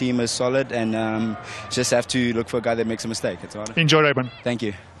 Every team is solid, and just have to look for a guy that makes a mistake. That's all. Enjoy, Raymond. Thank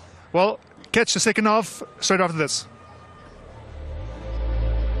you. Well, catch the second half straight after this.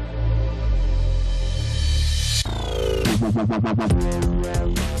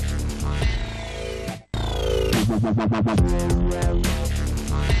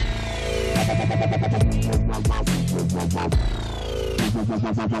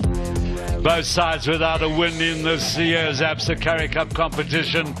 Both sides without a win in this year's ABSA Currie Cup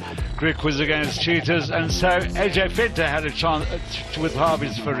competition. Griquas against Cheetahs, and so AJ Venter had a chance with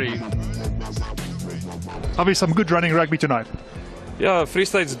Harvey's free. Harvey, some good running rugby tonight. Yeah, Free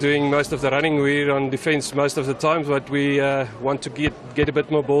State's doing most of the running. We're on defence most of the time, but we want to get a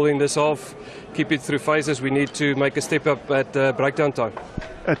bit more ball in this half, keep it through phases. We need to make a step up at breakdown time.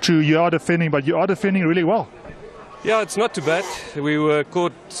 True, you are defending, but you are defending really well. Yeah, it's not too bad. We were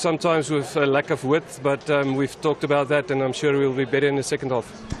caught sometimes with a lack of width, but we've talked about that, and I'm sure we'll be better in the second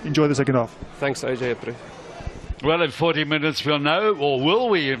half. Enjoy the second half. Thanks, AJ. Well, in 40 minutes we'll know, or will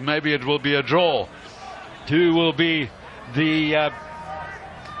we? Maybe it will be a draw. Who will be the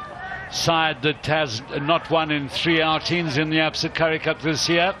side that has not won in 3 outings in the ABSA Currie Cup this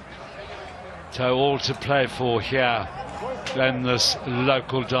year? So all to play for here in this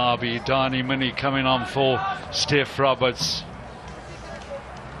local derby. Dani Mini coming on for Steph Roberts.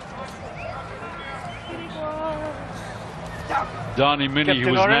 Dani Mini,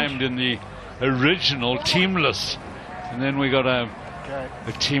 who was named in the original team list, and then we got a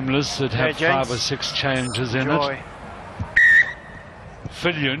team list that had 5 or 6 changes in it.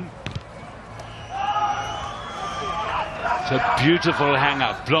 Fillion. It's a beautiful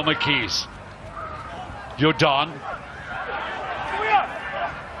hang-up. Blommerkies. Jordan.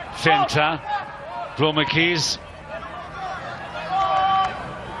 Venter. Blommerkies.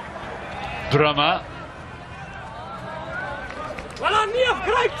 Brummer.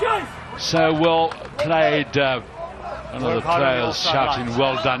 So well played. One of the players shouting,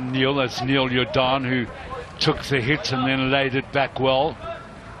 "Well done, Neil." That's Neil Jordan, who took the hit and then laid it back well.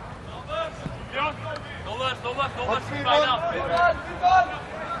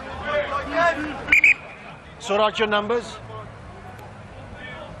 Sort out your numbers.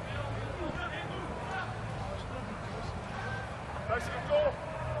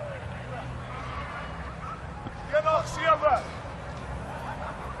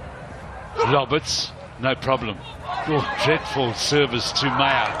 Roberts, no problem. Oh, dreadful service to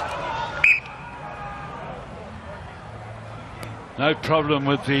Meyer. No problem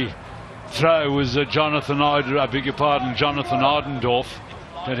with the throw was Jonathan Ardendorf,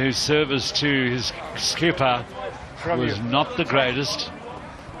 but his service to his skipper was not the greatest.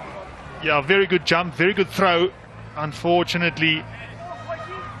 Yeah, very good jump, very good throw. Unfortunately,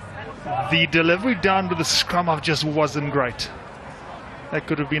 the delivery down to the scrum half just wasn't great. That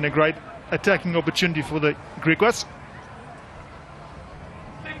could have been a great attacking opportunity for the Griquas.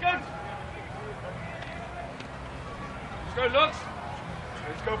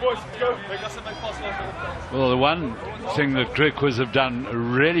 Well, the one thing that Griquas have done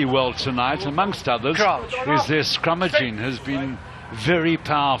really well tonight, amongst others, is their scrummaging has been very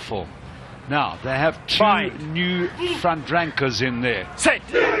powerful. Now, they have two new front rankers in there. Set.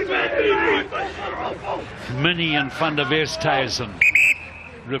 Minnie and Van der Westhuizen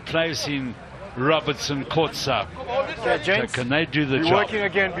replacing Robertson Kotza. Okay, gents, so can they do the we're job? working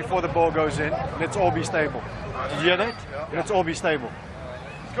again before the ball goes in. Let's all be stable. Did you hear that? Let's all be stable.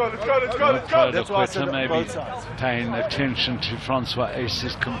 Let's go. That's why I said maybe both sides. paying attention to Francois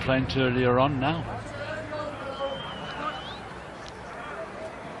Ace's complaint earlier on now.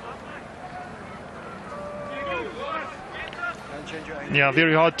 Yeah,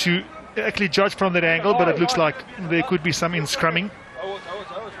 very hard to actually judge from that angle, but it looks like there could be some in scrumming.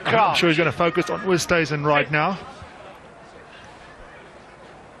 I'm sure he's going to focus on Westhuizen right now.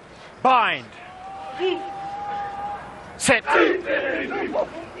 Bind. Set.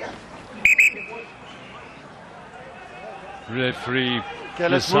 Referee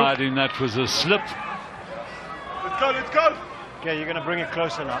deciding that was a slip. Let's go. Okay, you're going to bring it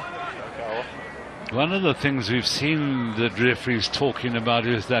closer now. One of the things we've seen the referees talking about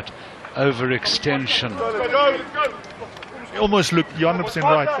is that overextension. It almost looked, you're 100%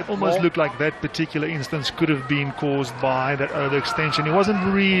 right, it almost looked like that particular instance could have been caused by that overextension. He wasn't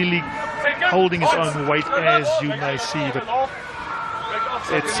really holding his own weight, as you may see, but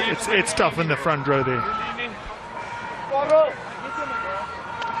it's tough in the front row there.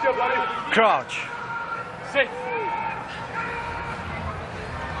 Crouch.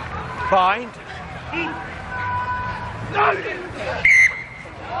 Bind.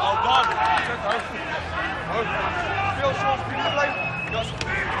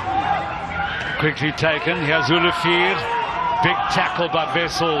 Quickly taken. Here's Ulufir. Big tackle by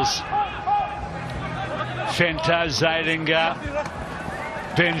Wessels. Venter, Zeilinger,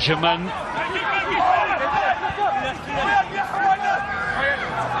 Benjamin.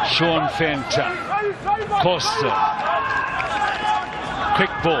 Sean Venter. Costa.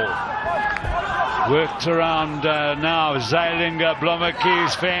 Quick ball. Worked around now. Zeilinger,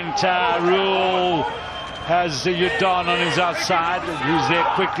 Blommerkies, Venter, Rule. Has Udan on his outside, who's there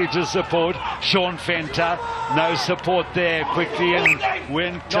quickly to support. Sean Venter, no support there. Quickly in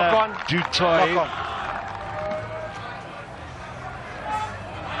went Dutoy.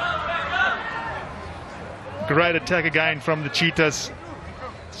 Great attack again from the Cheetahs.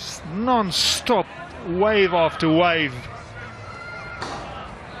 Non-stop, wave after wave.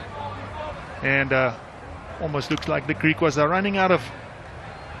 And almost looks like the Griquas are running out of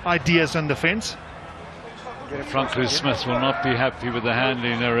ideas on defense. Franco Smith will not be happy with the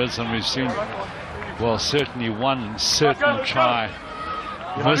handling errors, and we've seen, well, certainly one certain try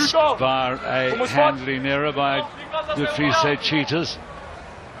missed by a handling error by the Free State Cheetahs.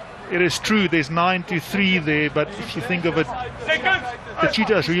 It is true, there's 9-3 there, but if you think of it, the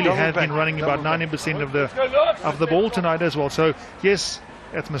Cheetahs really have been running about 90% of the ball tonight as well. So yes,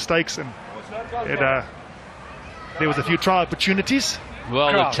 that's mistakes, and there was a few try opportunities.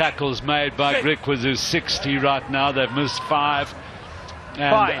 Well, the tackles made by Griquas, who's 60 right now. They've missed 5.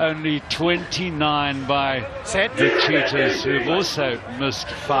 And only 29 by the Cheetahs, who've also missed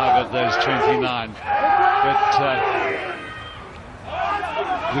 5 of those 29. But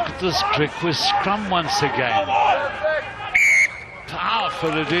look at this Griquas scrum once again.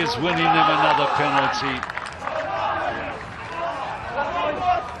 Powerful it is, winning them another penalty.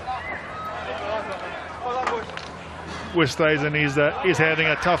 Westhuizen is having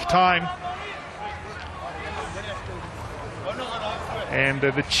a tough time, and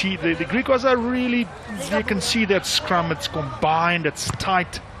the Griquas are really, you can see that scrum, it's combined, it's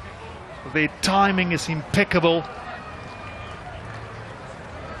tight, their timing is impeccable,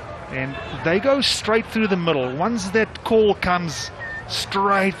 and they go straight through the middle. Once that call comes,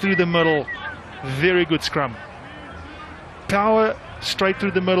 straight through the middle. Very good scrum. Power straight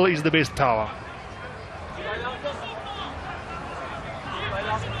through the middle is the best power.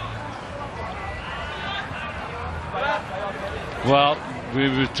 Well,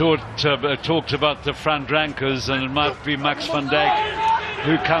 we talked about the front rankers, and it might be Max van Dijk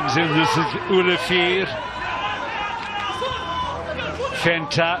who comes in. This is Ulufir,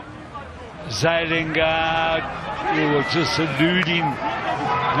 Venter, Zeilinger, just eluding.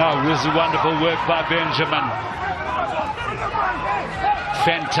 No, this is wonderful work by Benjamin.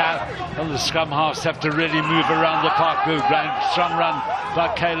 Venter, and the scrum halves have to really move around the park. Strong run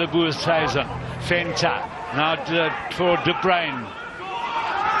by Caleb Westhuizen. Venter. Now for De Bruyn.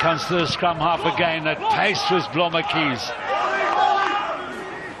 Comes to the scrum half again. At pace was Blommerkies.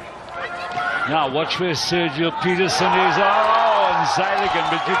 Now watch where Sergio Peterson is. Oh, and Zeilinger.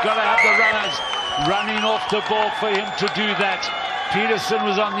 But you've got to have the runners running off the ball for him to do that. Peterson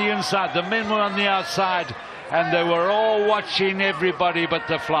was on the inside. The men were on the outside. And they were all watching everybody but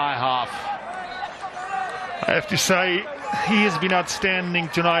the fly half. I have to say, he has been outstanding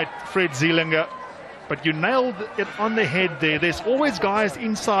tonight, Fred Zeilinger. But you nailed it on the head there. There's always guys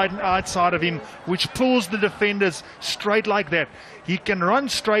inside and outside of him, which pulls the defenders straight like that. He can run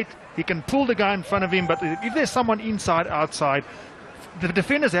straight, he can pull the guy in front of him, but if there's someone inside, outside, the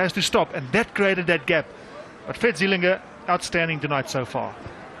defenders has to stop, and that created that gap. But Fred Zeilinger, outstanding tonight so far.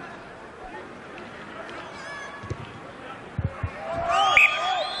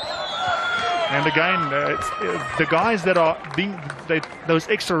 And again, the guys that are those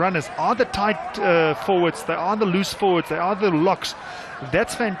extra runners are the tight forwards, they are the loose forwards, they are the locks.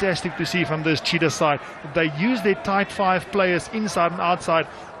 That's fantastic to see from this Cheetah side. They use their tight 5 players inside and outside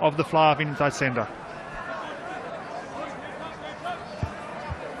of the fly-half inside centre.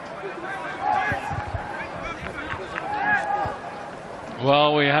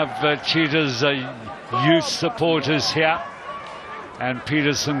 Well, we have Cheetahs youth supporters here. And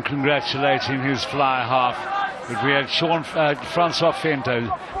Peterson congratulating his fly half. But we had Francois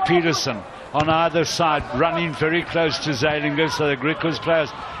Fento, Peterson on either side, running very close to Zeilinger, so the Griquas players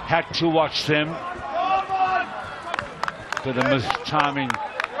had to watch them. But the mistiming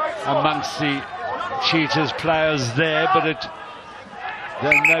amongst the Cheetahs players there, but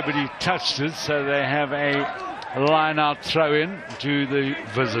then nobody touched it, so they have a line-out throw-in to the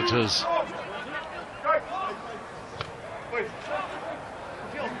visitors.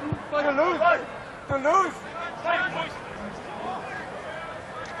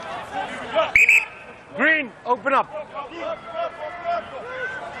 Green, open up.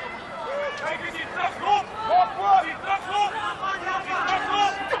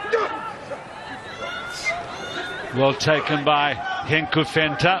 Well taken by Henku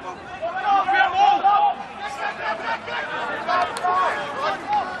Fenta.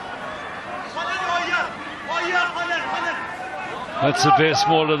 That's the best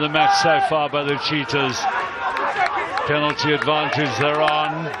ball of the match so far by the Cheetahs. Penalty advantage they're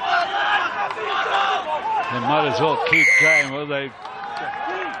on. They might as well keep going, will they?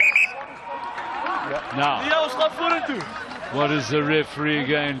 Now, what is the referee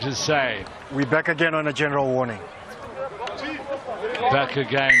going to say? We're back again on a general warning. Back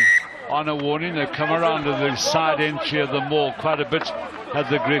again on a warning. They come around to the side entry of the mall quite a bit. Had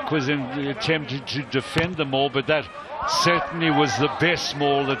the Griquas attempted to defend the mall, but that certainly was the best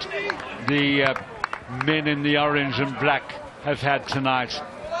maul that the men in the orange and black have had tonight.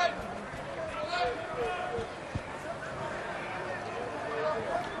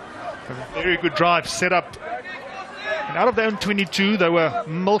 A very good drive set up. And out of their own 22, they were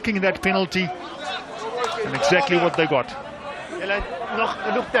milking that penalty. And exactly what they got.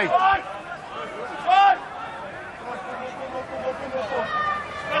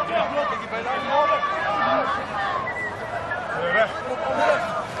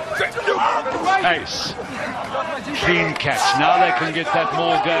 Ace. Clean catch. Now they can get that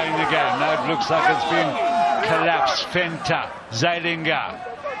ball going again. Now it looks like it's been collapsed. Fenta, Zeilinger.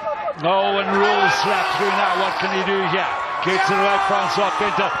 Oh, and Rule slap through now. What can he do here? Gets it away, Francois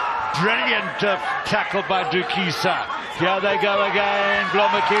Fenta. Brilliant tackle by Dukisa. Here they go again.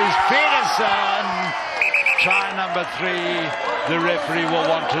 Blommetjies, Peterson. Try number 3. The referee will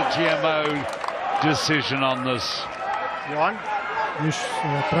want a TMO decision on this. Johan? Yes,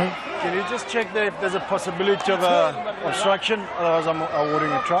 try. Can you just check there if there's a possibility of obstruction? Otherwise, I'm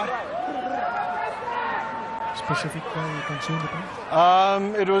awarding a try. Specific concern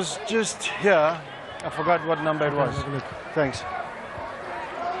about? It was just here. I forgot what number it was. Thanks.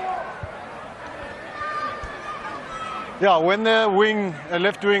 Yeah, when the wing,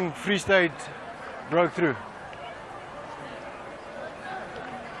 left wing, Free State broke through.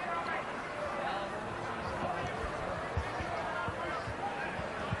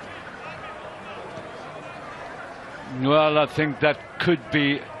 Well, I think that could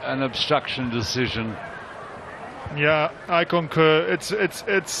be an obstruction decision. Yeah, I concur. It's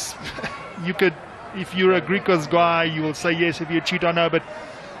you could, if you're a Griquas guy, you will say yes. If you're a Cheetah, no. But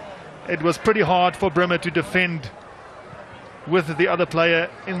it was pretty hard for Bremer to defend with the other player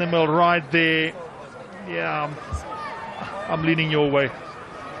in the middle right there. Yeah, I'm leaning your way.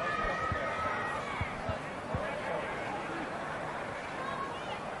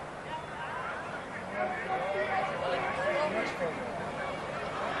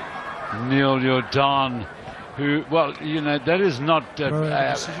 Neil Jordan, who, well, you know, that is not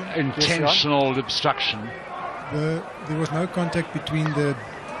intentional obstruction. There was no contact between the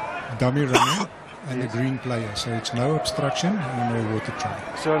dummy runner and the green player, so it's no obstruction and no water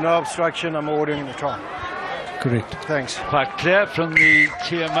try. So no obstruction, I'm ordering the try. Correct. Thanks. Quite clear from the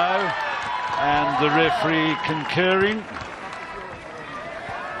TMO and the referee concurring.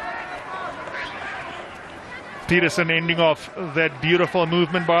 Peterson ending off that beautiful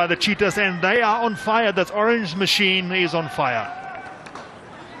movement by the Cheetahs, and they are on fire. That orange machine is on fire.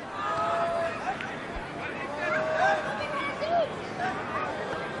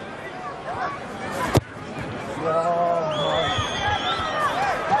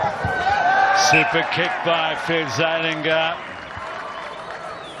 Super kick by Verzeininger.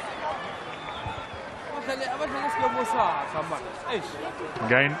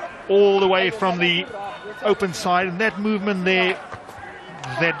 Again, all the way from the open side, and that movement there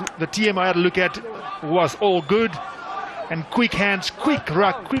that the TMI had to look at was all good, and quick hands, quick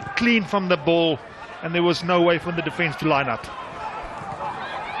ruck, quick clean from the ball, and there was no way for the defense to line up.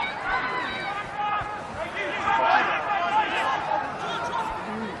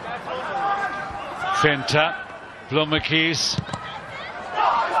 Venter, Blommetjies.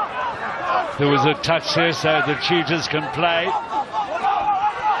 There was a touch there, so the Cheetahs can play.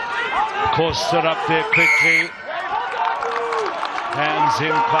 Costa up there quickly. Hands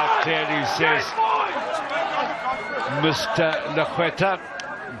in quite clearly, says Mr. Lequeta.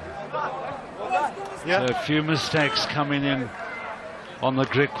 So a few mistakes coming in on the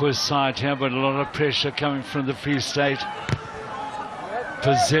Griquas side here, but a lot of pressure coming from the Free State.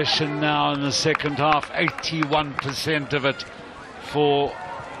 Possession now in the second half, 81% of it for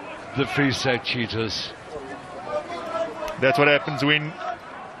the Free State Cheetahs. That's what happens when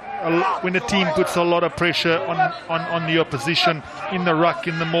a team puts a lot of pressure on the opposition, in the ruck,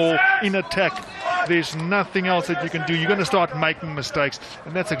 in the maul, in attack. There's nothing else that you can do. You're going to start making mistakes,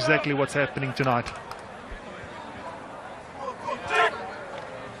 and that's exactly what's happening tonight.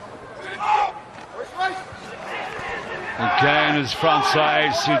 Again, it's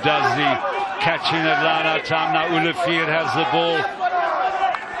Francois who does the catching at line-out time. Now Olivier has the ball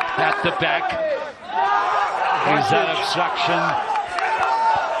at the back. Is that obstruction?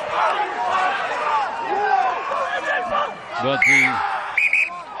 But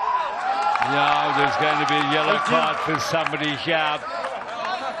there's going to be a yellow card for somebody here.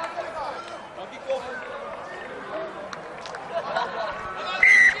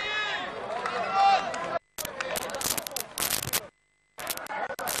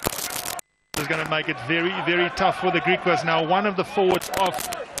 Is going to make it very, very tough for the Griquas. Now one of the forwards off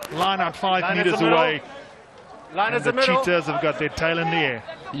line out 5 meters away. And the Cheetahs have got their tail in the air.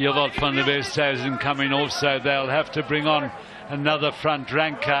 Jawel van der Westhuizen coming off, so they'll have to bring on another front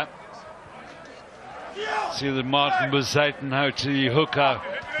ranker. See that Martin Bezuidenhout, the hooker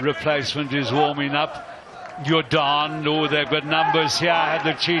replacement, is warming up. Jordan, oh, they've got numbers here. Had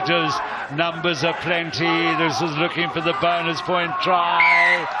the Cheetahs, numbers are plenty. This is looking for the bonus point try,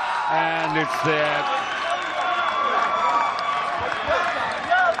 and it's there.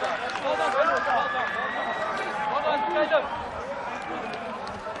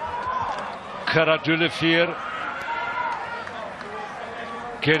 Karadulafir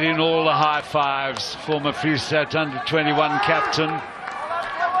getting all the high fives. Former Free State under-21 captain.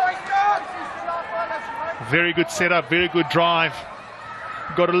 Very good setup, very good drive.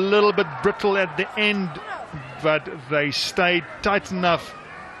 Got a little bit brittle at the end, but they stayed tight enough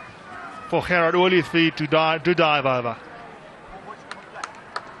for Gerard Olivier to dive over.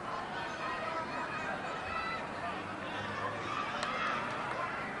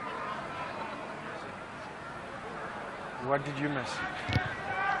 What did you miss?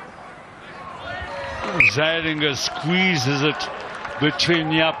 Zeilinger squeezes it between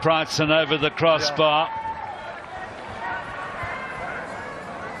the uprights and over the crossbar.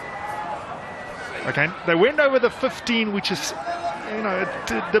 Okay, they went over the 15, which is,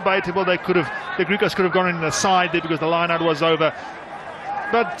 debatable. The Griquas could have gone in the side there because the line out was over,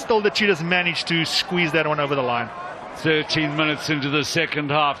 but still the Cheetahs managed to squeeze that one over the line. 13 minutes into the second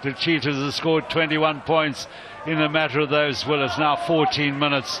half, the Cheetahs have scored 21 points in a matter of those. Well, it's now 14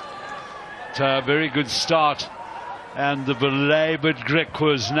 minutes. So a very good start, and the belabored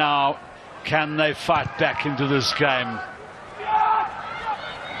Griquas now, can they fight back into this game?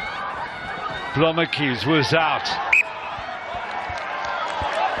 Blommetjies was out.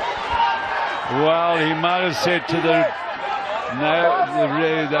 Well, he might have said to the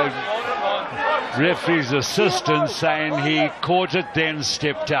referee's assistant, saying he caught it then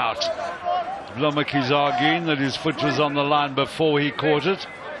stepped out. Blommetjies arguing that his foot was on the line before he caught it,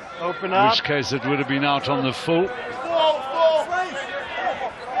 Open in up. which case it would have been out on the full.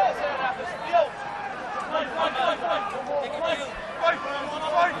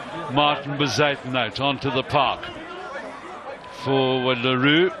 Martin Bezuidenhout onto the park for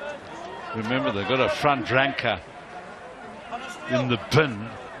LaRue. Remember, they've got a front ranker in the bin,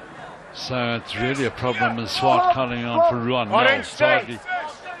 so it's really a problem. And Swart calling on for Ruan. No, Swart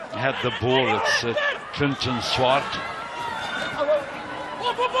had the ball. It's Clinton Swart.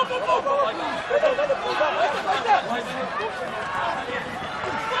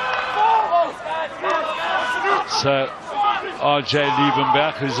 So RJ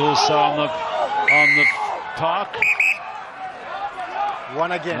Liebenberg, who's also on the park.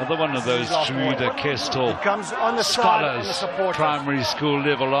 One again. Another one of those Druida Kestel comes on the scholars, primary school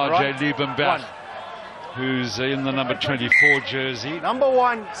level. RJ Liebenberg, who's in the number 24 jersey. Number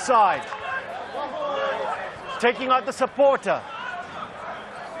 1 side. Taking out the supporter.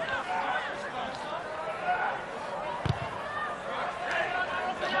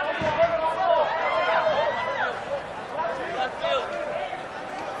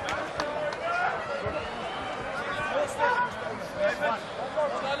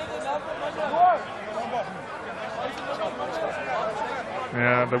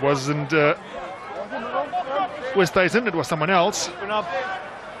 Yeah, there wasn't Westhuizen, it was someone else. Open up.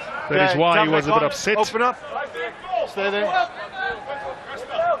 That is why he was a bit upset. Open up. Stay there.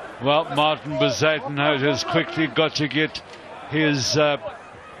 Well, Martin Bezuidenhout has quickly got to get his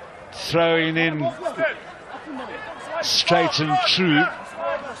throwing in straight and true.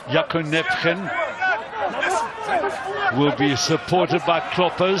 Jaco Nepgen will be supported by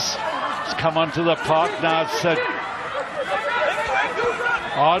Kloppers. It's come onto the park. Now it's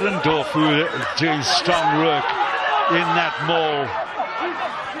Ardendorf who is doing strong work in that maul.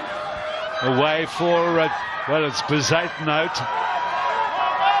 Away for, well, it's Bezuidenhout.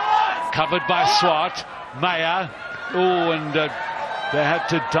 Covered by Swart. Meyer. Oh, and they had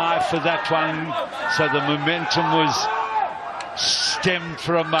to dive for that one. So the momentum was stemmed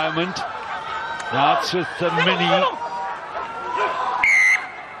for a moment. Now it's with the mini.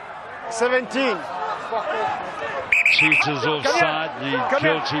 17. Cheetahs offside. The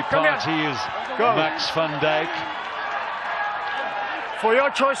guilty party is Max van Dijk. For your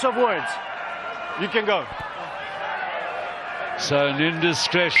choice of words, you can go. So an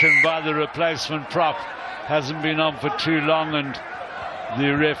indiscretion by the replacement prop. Hasn't been on for too long, and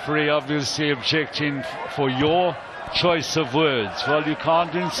the referee obviously objecting for your choice of words. Well, you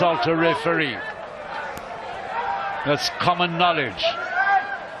can't insult a referee. That's common knowledge.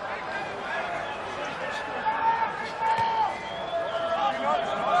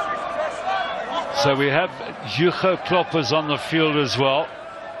 So we have Hugo Kloppers on the field as well,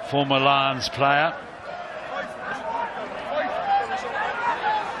 former Lions player.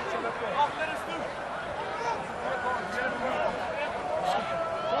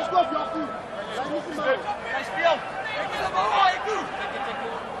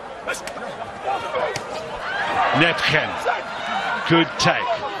 Nepgen, good take.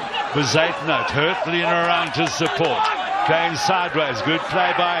 Bezuidenhout, hurtling around to support. Going sideways, good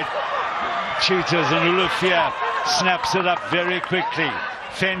play by Cheetahs, and Olivier snaps it up very quickly.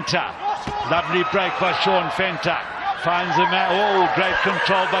 Fenta, lovely break by Sean Fenta. Finds a man, oh, great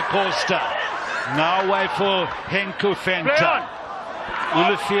control by Costa. Now away for Henku Fenta.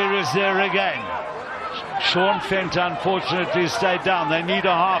 Olivier is there again. Sean Fenta unfortunately stayed down. They need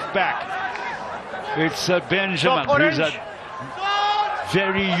a half back. It's Benjamin, who's a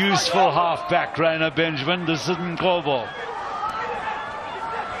very useful half-back, Rainer Benjamin. This isn't Kobo.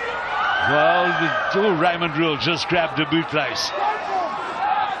 Well, Raymond Rule just grabbed a bootlace.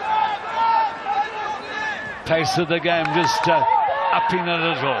 Pace of the game just upping a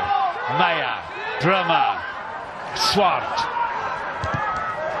little. Meyer, Brummer, Swart.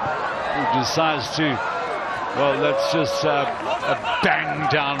 Who decides to, well, that's just a bang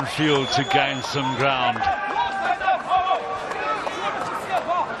downfield to gain some ground.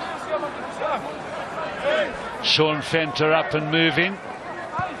 Sean Fenta up and moving.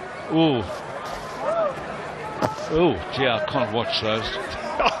 Ooh. Oh, gee, I can't watch those.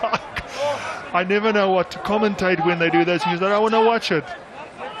 I never know what to commentate when they do those things. I don't want to watch it.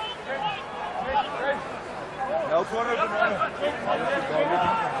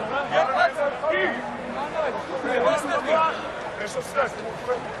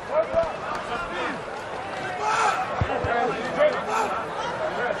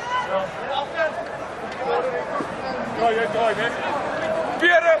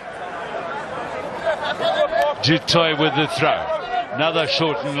 Dutoy with the throw. Another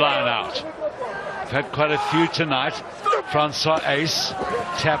shortened line out. We've had quite a few tonight. Francois Ace.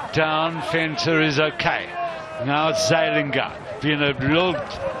 Tap down. Fenta is okay. Now it's Zeilinger. Being a real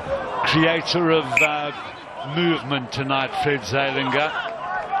creator of movement tonight, Fred Zeilinger.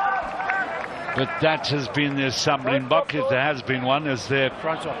 But that has been their stumbling block, if there has been one, as their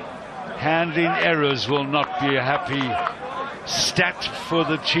handling errors will not be a happy stat for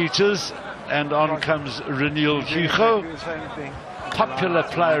the Cheetahs. And on comes Reniel Hugo. popular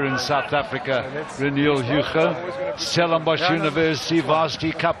player in South Africa, Reniel Hugo, Stellenbosch University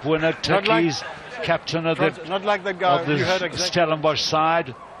varsity cup winner, Turkey's captain of the, not like the guy of the you heard exactly. Stellenbosch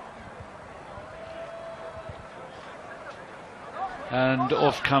side. And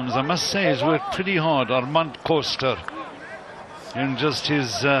off comes, I must say, he's worked pretty hard, Armand Koster, in just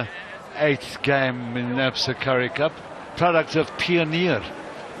his 8th game in the ABSA Currie Cup. Product of Pioneer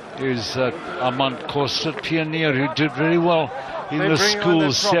is Armand Koster, Pioneer, who did very well in the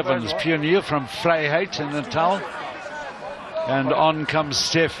school sevens. Pioneer from Vryheid in Natal. And on comes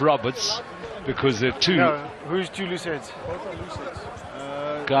Steph Roberts, because they're two. No, who's two loose heads?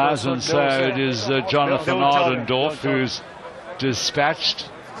 Guys, and so it is Jonathan Ardendorf who's dispatched.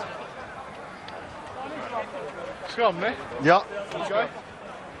 Yeah.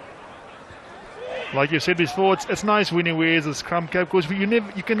 Like you said before, it's nice when he wears a scrum cap, because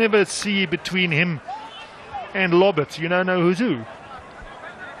you can never see between him and Lobbit. You don't know who's who.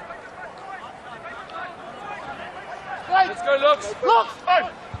 Let's go, Lux! Lux!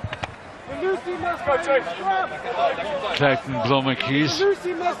 Clayton Blommerkies.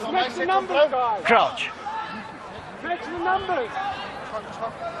 Lucy must match the numbers, guys. Crouch. Match the numbers.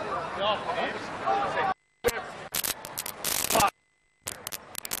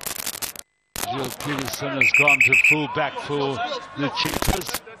 Jill Peterson has gone to full back for the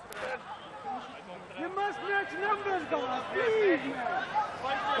Cheetahs. You must match numbers, guys. Please, man.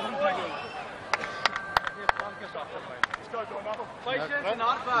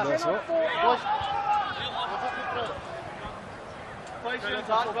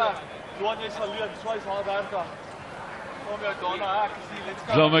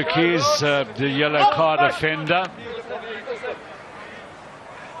 Blommerkies, the yellow card offender.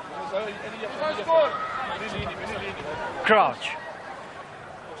 Crouch.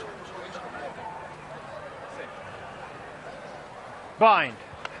 Bind.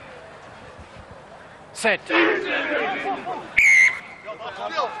 Set.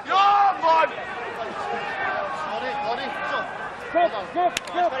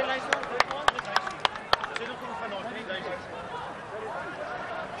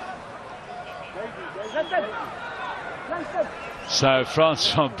 So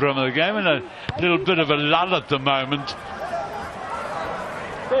France from Brummer, the game in a little bit of a lull at the moment.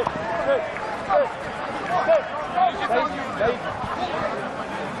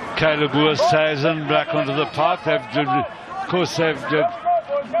 Caleb Woesthuizen back onto the park. Of course, they've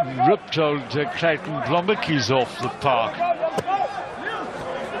ripped old Clayton Blommerkies off the park.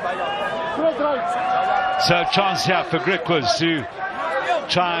 So a chance here for Griquas to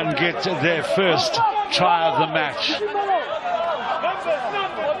try and get their first try of the match.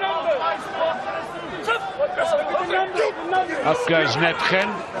 Up goes Netgen.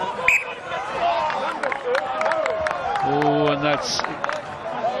 Oh, and that's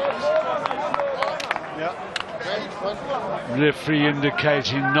referee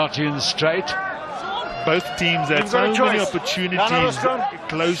indicating not in straight. Both teams had so many opportunities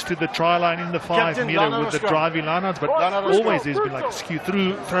close to the try line in the 5 meter with the driving lineouts, but always there's been like a skew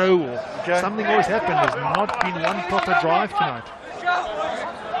through throw or something always happened. There's not been one proper drive tonight.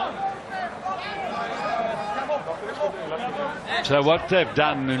 So what they've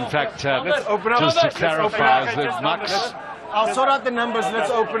done, in fact, just to clarify, is that Max... I'll sort out the numbers, let's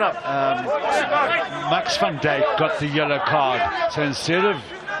open up. Max van Dijk got the yellow card. So instead of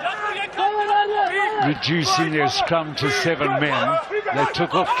reducing their scrum to 7 men, they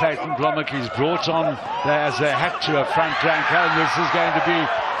took off Clayton Blommerkies, brought on, as they had to, a front ranker, and this is going to be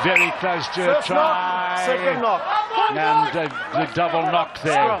very close to a try. Second knock. And the double knock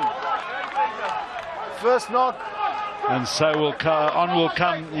there. First knock. And so on will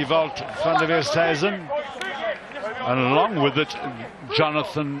come Ewout van der Westhuizen, and along with it,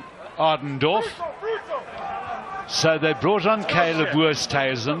 Jonathan Ardendorf. So they brought on Caleb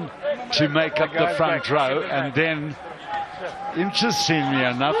Woesthuizen to make up the front row, and then, interestingly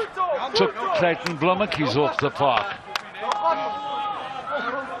enough, took Clayton Blommerkies off the park.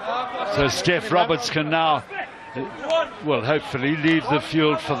 So Steph Roberts can now, well, hopefully leave the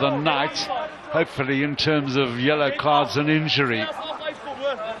field for the night, hopefully in terms of yellow cards and injury.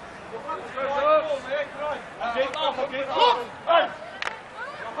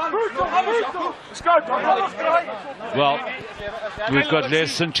 Well, we've got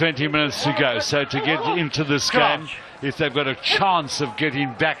less than 20 minutes to go, so to get into this game, if they've got a chance of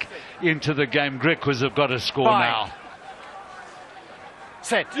getting back into the game, Griquas have got to score now.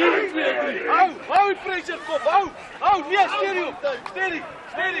 Set.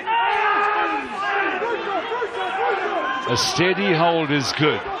 A steady hold is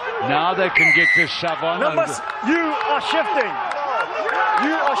good. Now they can get the shove on. Numbers, you are shifting.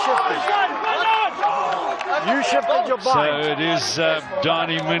 You are shifting. You shifted your So bind. it is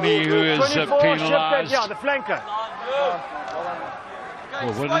Donnie Mooney who is 24 penalised. shifted, yeah, the flanker.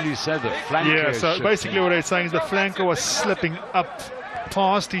 Well, what did he say? The flanker. Yeah, so shifting. basically what he's saying is the flanker was slipping up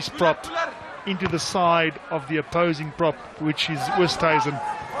past his prop into the side of the opposing prop, which is Westhuizen,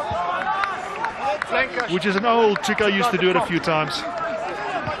 which is an old trick. I used to do it a few times.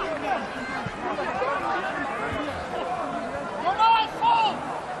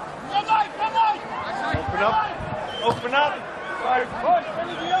 Open up.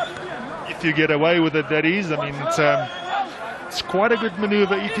 If you get away with it, that is. I mean, it's quite a good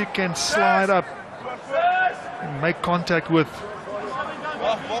maneuver if you can slide up and make contact with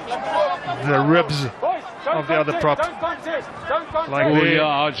the ribs of the other prop. Like Oh there.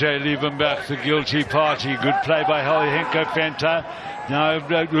 yeah, RJ Liebenberg, the guilty party. Good play by Henko Venter. Now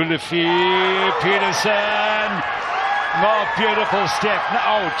Olivier Peterson. Oh, beautiful step.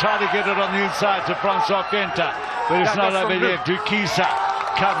 Oh, trying to get it on the inside to Francois Venter. But it's not over there. Dukisa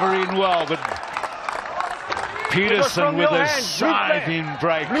covering well, but Peterson with a scything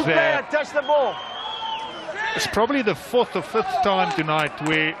break Blue there. player touched the ball. It's probably the 4th or 5th time tonight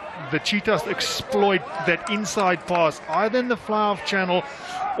where the Cheetahs exploit that inside pass, either in the fly-off channel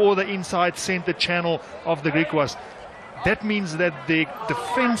or the inside center channel of the Griquas. That means that the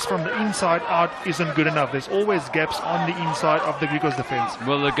defense from the inside out isn't good enough. There's always gaps on the inside of the Griquas defense.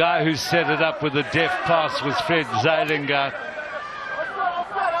 Well, the guy who set it up with a deft pass was Fred Zeilinger.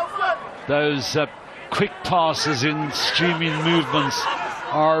 Those quick passes in streaming movements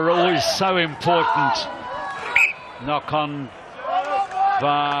are always so important. Knock on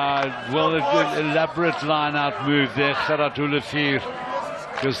by, well, elaborate line-out move there. Gerard Olivier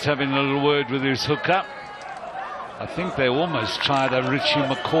just having a little word with his hooker. I think they almost tried a Richie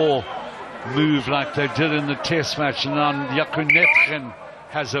McCaw move like they did in the test match, and now Jaco Netgen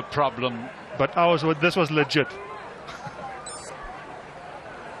has a problem. But this was legit.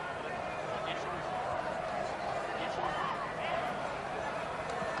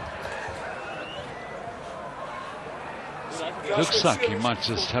 Looks like he might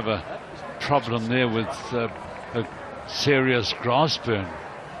just have a problem there with a serious grass burn.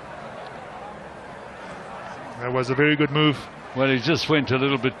 That was a very good move. Well, he just went a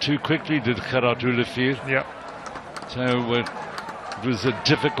little bit too quickly, did Gerard Olivier. Yeah. So it was a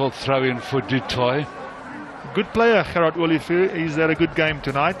difficult throw-in for Du Toit. Good player, Gerard Olivier. He's had a good game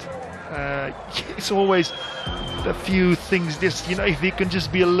tonight. It's always a few things, just, you know, if he can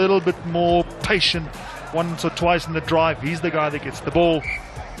just be a little bit more patient once or twice in the drive, he's the guy that gets the ball,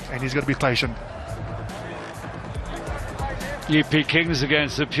 and he's got to be patient. EP Kings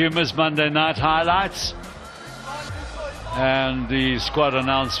against the Pumas, Monday night highlights. And the squad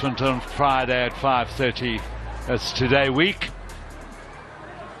announcement on Friday at 5:30. That's today week.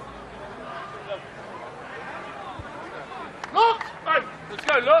 Look! Let's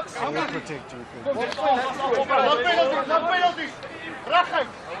go, look!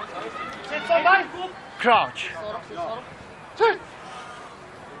 Crouch.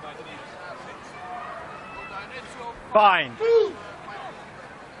 Bind.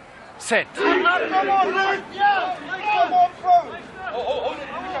 Set.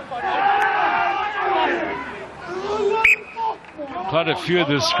 Quite a few of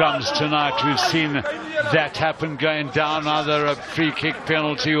the scrums tonight we've seen that happen, going down, either a free kick,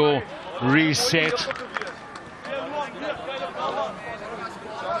 penalty or reset.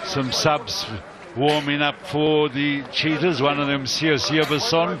 Some subs warming up for the Cheetahs, one of them Sios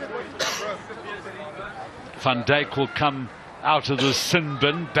Yeberson. Van Dijk will come out of the sin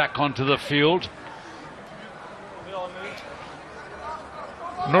bin back onto the field.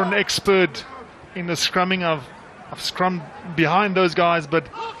 Not an expert in the scrumming. I've scrummed behind those guys, but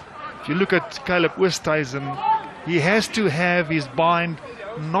if you look at Caleb Westhuizen, he has to have his bind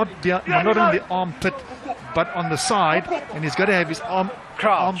not in the armpit but on the side, and he's got to have his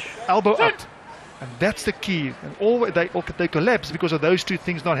elbow up, and that's the key. And they collapse because of those two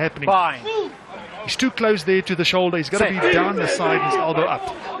things not happening. Bind. He's too close there to the shoulder. He's got to be down the side, his elbow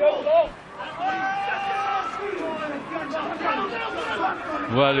up.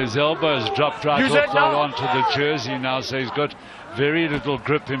 Well, his elbow has dropped right off onto the jersey now, so he's got very little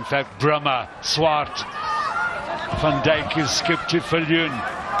grip. In fact, Brummer, Swart, Van Dijk is skipped to Viljoen,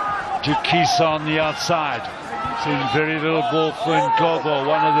 to Kisa on the outside. So very little ball for Nkobo.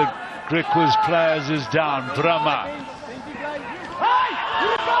 One of the Griquas players is down, Brummer.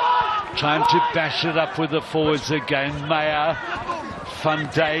 Trying to bash it up with the forwards again. Meyer, Van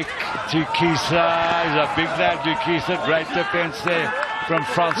Dijk to Kisa. He's a big lad to Kisa. Great defense there from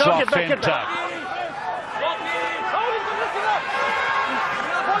Francois Venter.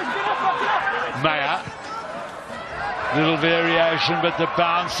 Meyer. Little variation, but the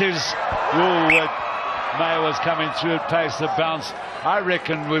bounce is... Meyer was coming through at pace. The bounce, I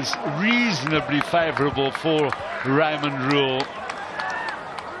reckon, was reasonably favourable for Raymond Rule.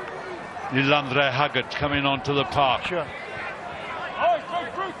 Ilandre Huggett coming onto the park. Sure.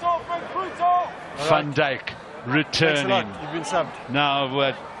 Van Dijk returning. You've been subbed. Now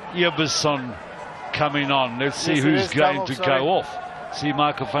Eberson coming on. Let's see Yes, who's it is going double, to sorry. go off. See,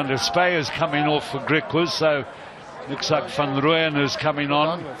 Michael van der Spey is coming off for Griquas, so looks like Van Rooyen is coming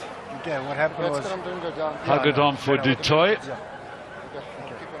on. Okay, what happened was... Huggett on for Du Toit.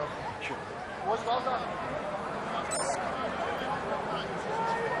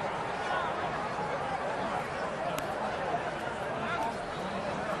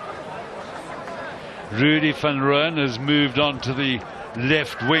 Rudy van Rooyen has moved on to the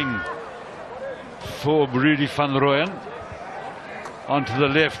left wing for Rudy van Rooyen. Onto the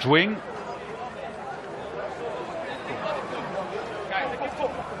left wing.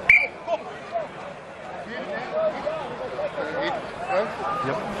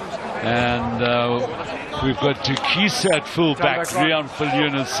 And we've got Tukisa at fullback, Rian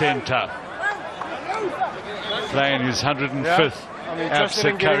Viljoen at centre. Playing his 105th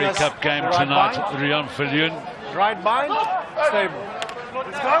ABSA Currie Cup game tonight, Rian Viljoen. Right bind, stable.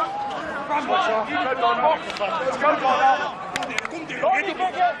 Let's go.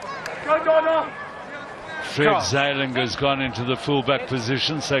 Fred Zeilinger gone into the fullback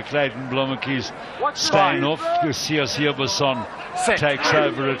position, so Clayton Blommetjies staying off. Sias Eberson takes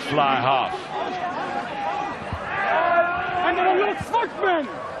over at fly half.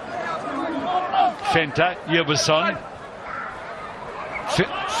 Venter, Eberson.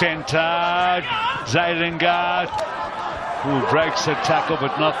 Venter, Zeilinger, who breaks a tackle,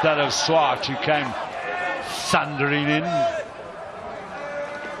 but not that of Swart, who came thundering in.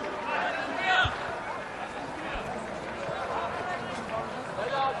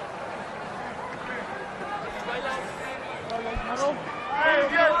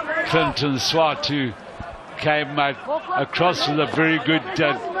 Clinton Swart, who came across with a very good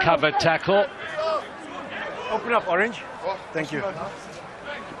cover tackle. Open up, Orange. Thank you.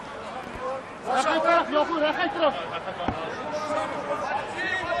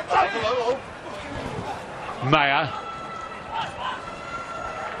 Meyer.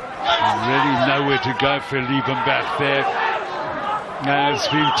 Really nowhere to go for Liebenberg there. Now it's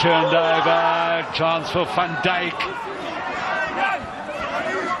been turned over. Chance for Van Dijk.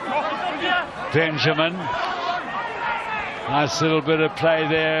 Benjamin. Nice little bit of play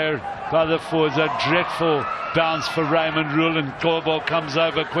there by the forwards. A dreadful bounce for Raymond Rule, and Corbo comes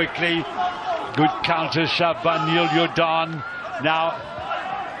over quickly. Good counter shot by Neil Jordan. Now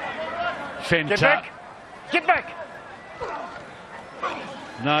Venter. Get back! Get back!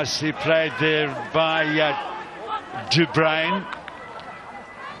 Nicely played there by De Bruyn.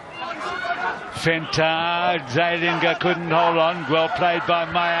 Venter, Zeilinger couldn't hold on. Well played by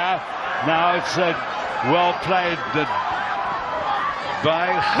Meyer. Now it's well played by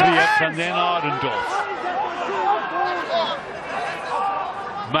Griquas and then Ardendorf.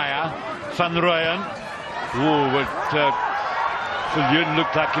 Meyer, Van Rooyen. Viljoen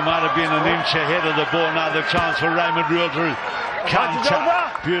looked like he might have been an inch ahead of the ball. Now the chance for Raymond Rule to counter.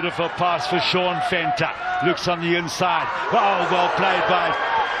 Beautiful pass for Sean Venter. Looks on the inside. Oh, well played by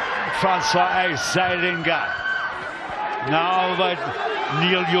Francois Ace. Zeilinger. Now by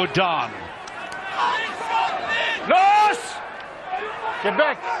Neil Jordan. Loss! Get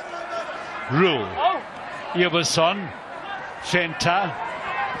back! Rule. Eberson. Venter.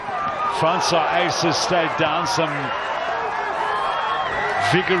 Francois Ace has stayed down. Some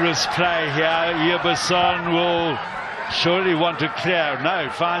vigorous play here. Eberson will surely want to clear. No,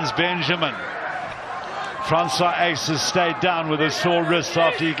 finds Benjamin. Francois Ace has stayed down with a sore wrist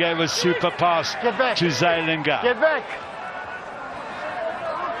after he gave a super pass to Zeilinger. Get back!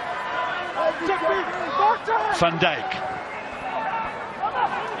 Van Dijk.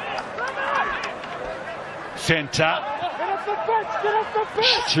 Venter.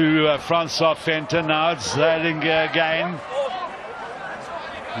 To Francois Venter. Now it's Zeilinger again.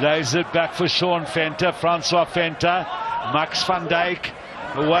 Lays it back for Sean Venter. Francois Venter. Max Van Dijk.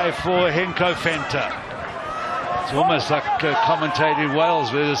 Away for Henko Venter. It's almost like commentating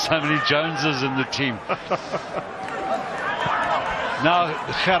Wales where there's so many Joneses in the team. Now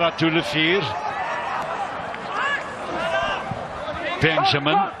Gerard Toelevier.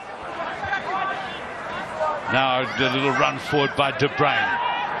 Benjamin. Now the little run forward by De Bruyn.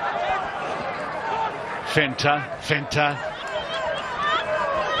 Venter.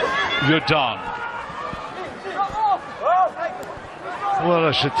 Jordan. Well,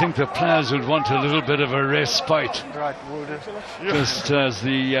 I should think the players would want a little bit of a respite. Right, we'll do. Just as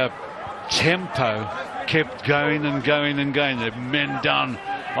the tempo kept going and going and going. The men down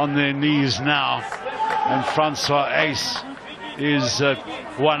on their knees now. And Francois Ace is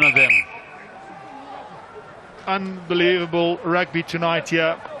one of them. Unbelievable rugby tonight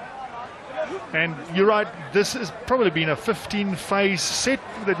here. And you're right, this has probably been a 15-phase set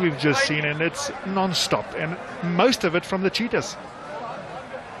that we've just seen, and it's non-stop, and most of it from the Cheetahs.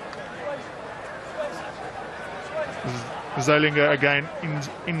 Zolinger again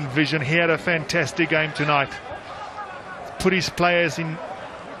in vision. He had a fantastic game tonight. Put his players in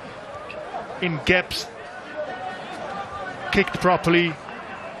gaps, kicked properly.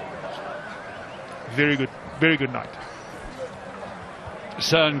 Very good night.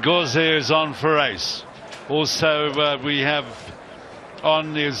 So Ngozi is on for Ace. Also we have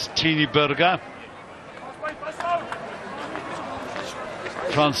on is Tini Burger.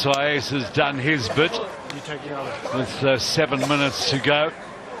 Francois Ace has done his bit with 7 minutes to go.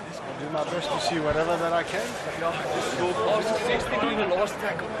 I'll do my best to see whatever that I can.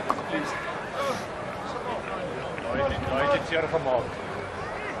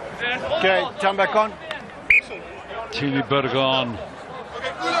 Okay, turn back on. Tini Burger on.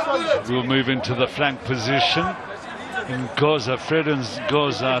 We'll move into the flank position. And Goza, Fred and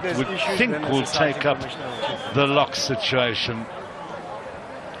Goza would think will take up the lock situation.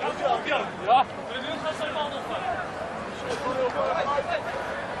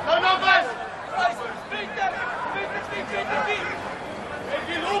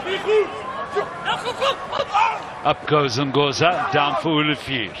 Up goes Ngoza, down for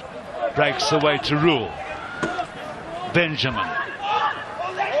Ulifir. Breaks away to Rule. Benjamin.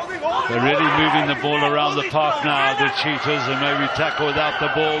 They're really moving the ball around the park now, the Cheetahs, and maybe tackle without the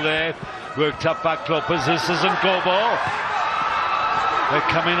ball there. Worked up by Kloppers. This isn't Gobo. They're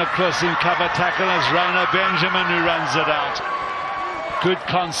coming across in cover tackle as Rainer Benjamin who runs it out. Good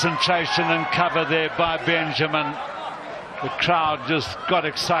concentration and cover there by Benjamin. The crowd just got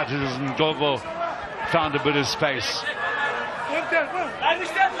excited as Ngobo found a bit of space.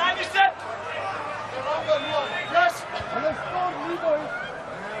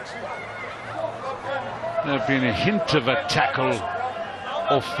 There's been a hint of a tackle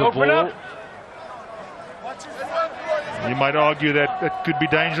off the ball. You might argue that it could be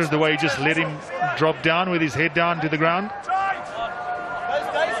dangerous the way he just let him drop down with his head down to the ground.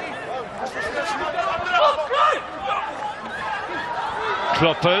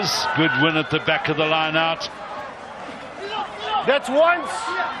 Kloppers, good win at the back of the line out. That's once.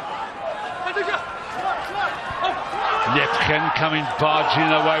 Lepkin coming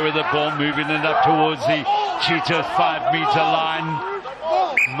barging away with the ball, moving it up towards the Cheetah 5-meter line.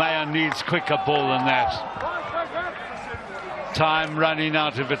 Meyer needs quicker ball than that. Time running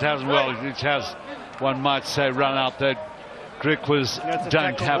out if it hasn't, well, it has, one might say, run out that Griquas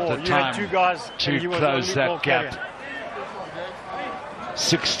don't have the time to close that gap.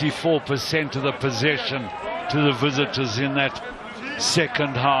 64% of the possession to the visitors in that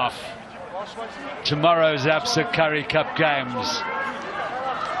second half. Tomorrow's ABSA Currie Cup games.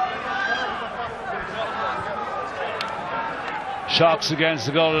 Sharks against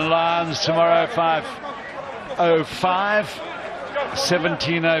the Golden Lions tomorrow, 5:05,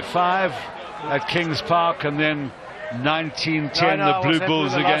 17:05 at Kings Park, and then 19:10 the Blue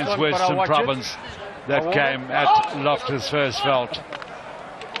Bulls against Western Province. That game at Loftus Versfeld.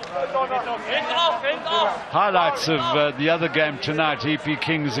 Highlights of the other game tonight, EP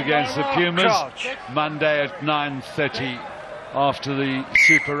Kings against the Pumas, Monday at 9:30 after the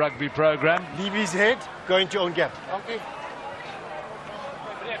Super Rugby program. Leave his head, go into own gap. Okay.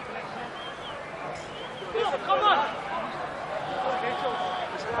 Come on.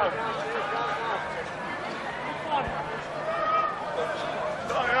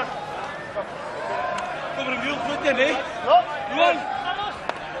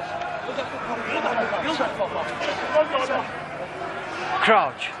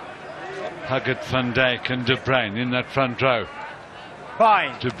 Crouch. Huggett, Van Dijk and De Bruin in that front row.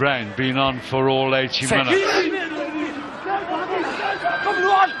 Fine. De Bruin been on for all 80 minutes.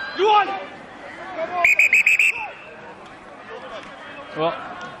 Well,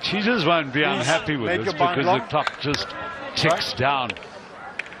 Cheetahs won't be unhappy with this because the clock just ticks down.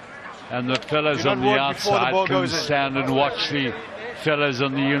 And the fellas on the outside can stand and watch the fellas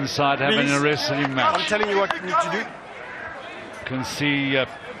on the inside having a wrestling match. I'm telling you what you need to do. Can see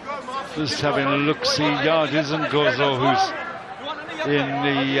just having a look-see. Yeah, it isn't Gozo who's in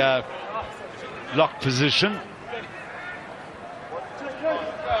the lock position.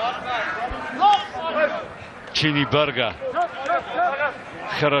 Chini Burger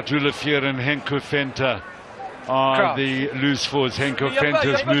Gerard Ulefier and Henko Venter are the loose forwards. Henko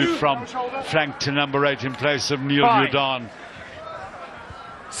Venter's moved from flank to number 8 in place of Neil Jordan.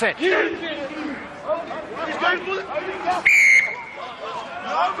 Set.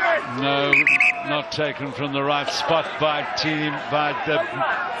 No, not taken from the right spot by Tian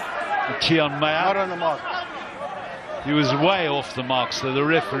Meyer. Not on the mark. He was way off the mark, so the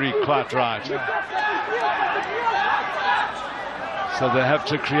referee quite right. So they have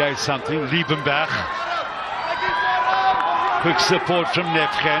to create something. Liebenberg. Quick support from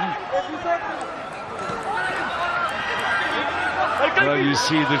Nevgen. Well, you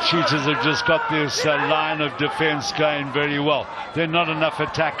see the Cheetahs have just got this line of defense going very well. There are not enough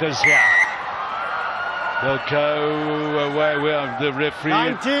attackers here. They'll go away. Well, the referee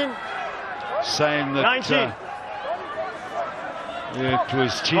 19. Saying that it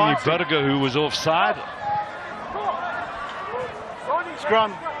was Tini Berger who was offside.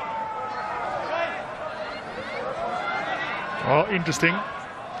 Scrum. Oh, interesting.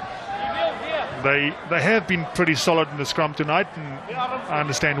 They have been pretty solid in the scrum tonight, and I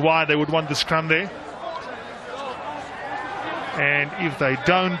understand why they would want the scrum there. And if they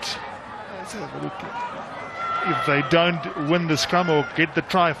don't win the scrum or get the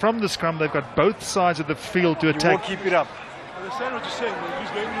try from the scrum, they've got both sides of the field to attack. You will keep it up.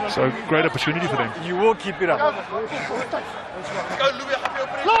 So great opportunity for them. You will keep it up.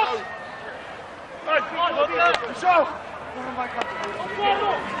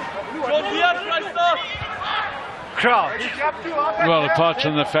 Crouch. Well, apart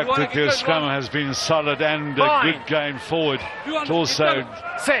from the fact that their scrum has been solid and a good game forward, it also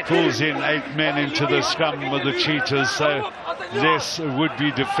pulls in 8 men into the scrum with the Cheetahs, so less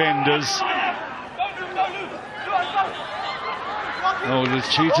would-be defenders. Oh, the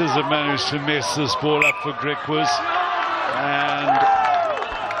Cheetahs have managed to mess this ball up for Griquas, and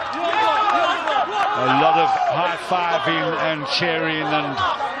a lot of high-fiving and cheering, and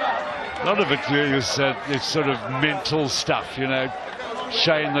a lot of it is it's sort of mental stuff, you know,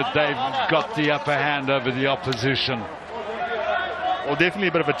 showing that they've got the upper hand over the opposition. Well, definitely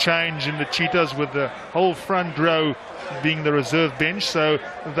a bit of a change in the Cheetahs with the whole front row being the reserve bench, so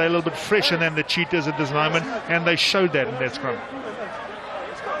they're a little bit fresher than the Cheetahs at this moment, and they showed that in that scrum.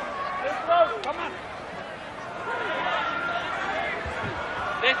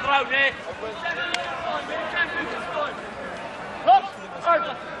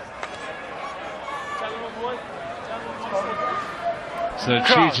 So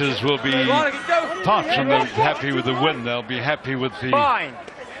Cheetahs will be, apart from happy with the win, they'll be happy with the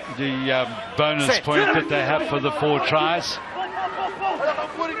bonus point that they have for the 4 tries.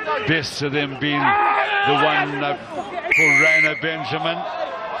 Best of them being the one for Rainer Benjamin.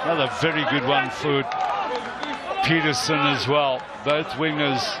 Another very good one for Peterson as well. Both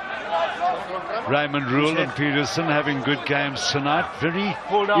wingers, Raymond Rule and Peterson, having good games tonight. Very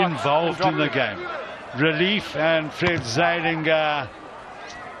involved in the game. Relief, and Fred Zeilinger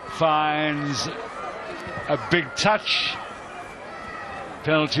finds a big touch.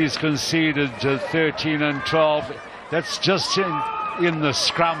 Penalties conceded to 13 and 12. That's just in the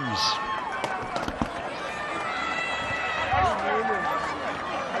scrums.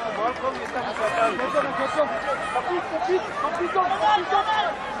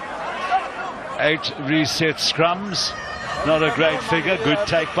 Eight reset scrums. Not a great figure. Good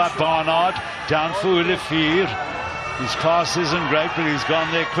take by Barnard. Down for Ulefier. His pass isn't great, but he's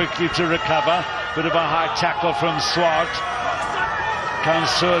gone there quickly to recover. Bit of a high tackle from Swart.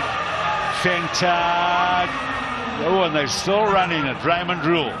 Comes to Venter. Oh, and they're still running it. Raymond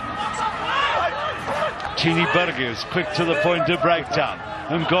Rule. Tini Berger is quick to the point of breakdown.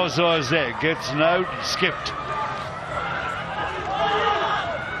 And Gozo is there. Gets skipped.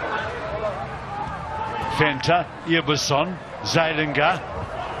 Venter, Irbison, Zeilinger,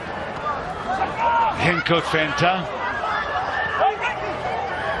 Henko Venter,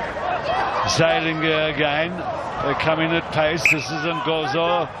 Zeilinger again. They're coming at pace. This is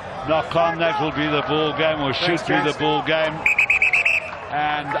Ngozo. Knock on, that will be the ball game, or should be the ball game.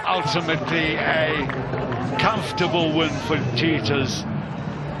 And ultimately a comfortable win for Cheetahs.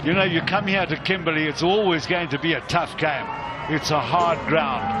 You know, you come here to Kimberley, it's always going to be a tough game. It's a hard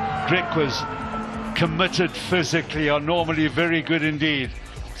ground. Griquas, committed physically, are normally very good indeed.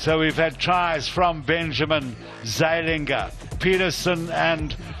 So we've had tries from Benjamin, Zeilinger, Peterson,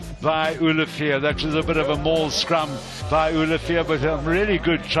 and by Ulefier. That was a bit of a maul scrum by Ulefier, but really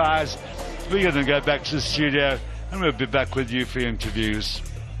good tries. We're going to go back to the studio, and we'll be back with you for interviews.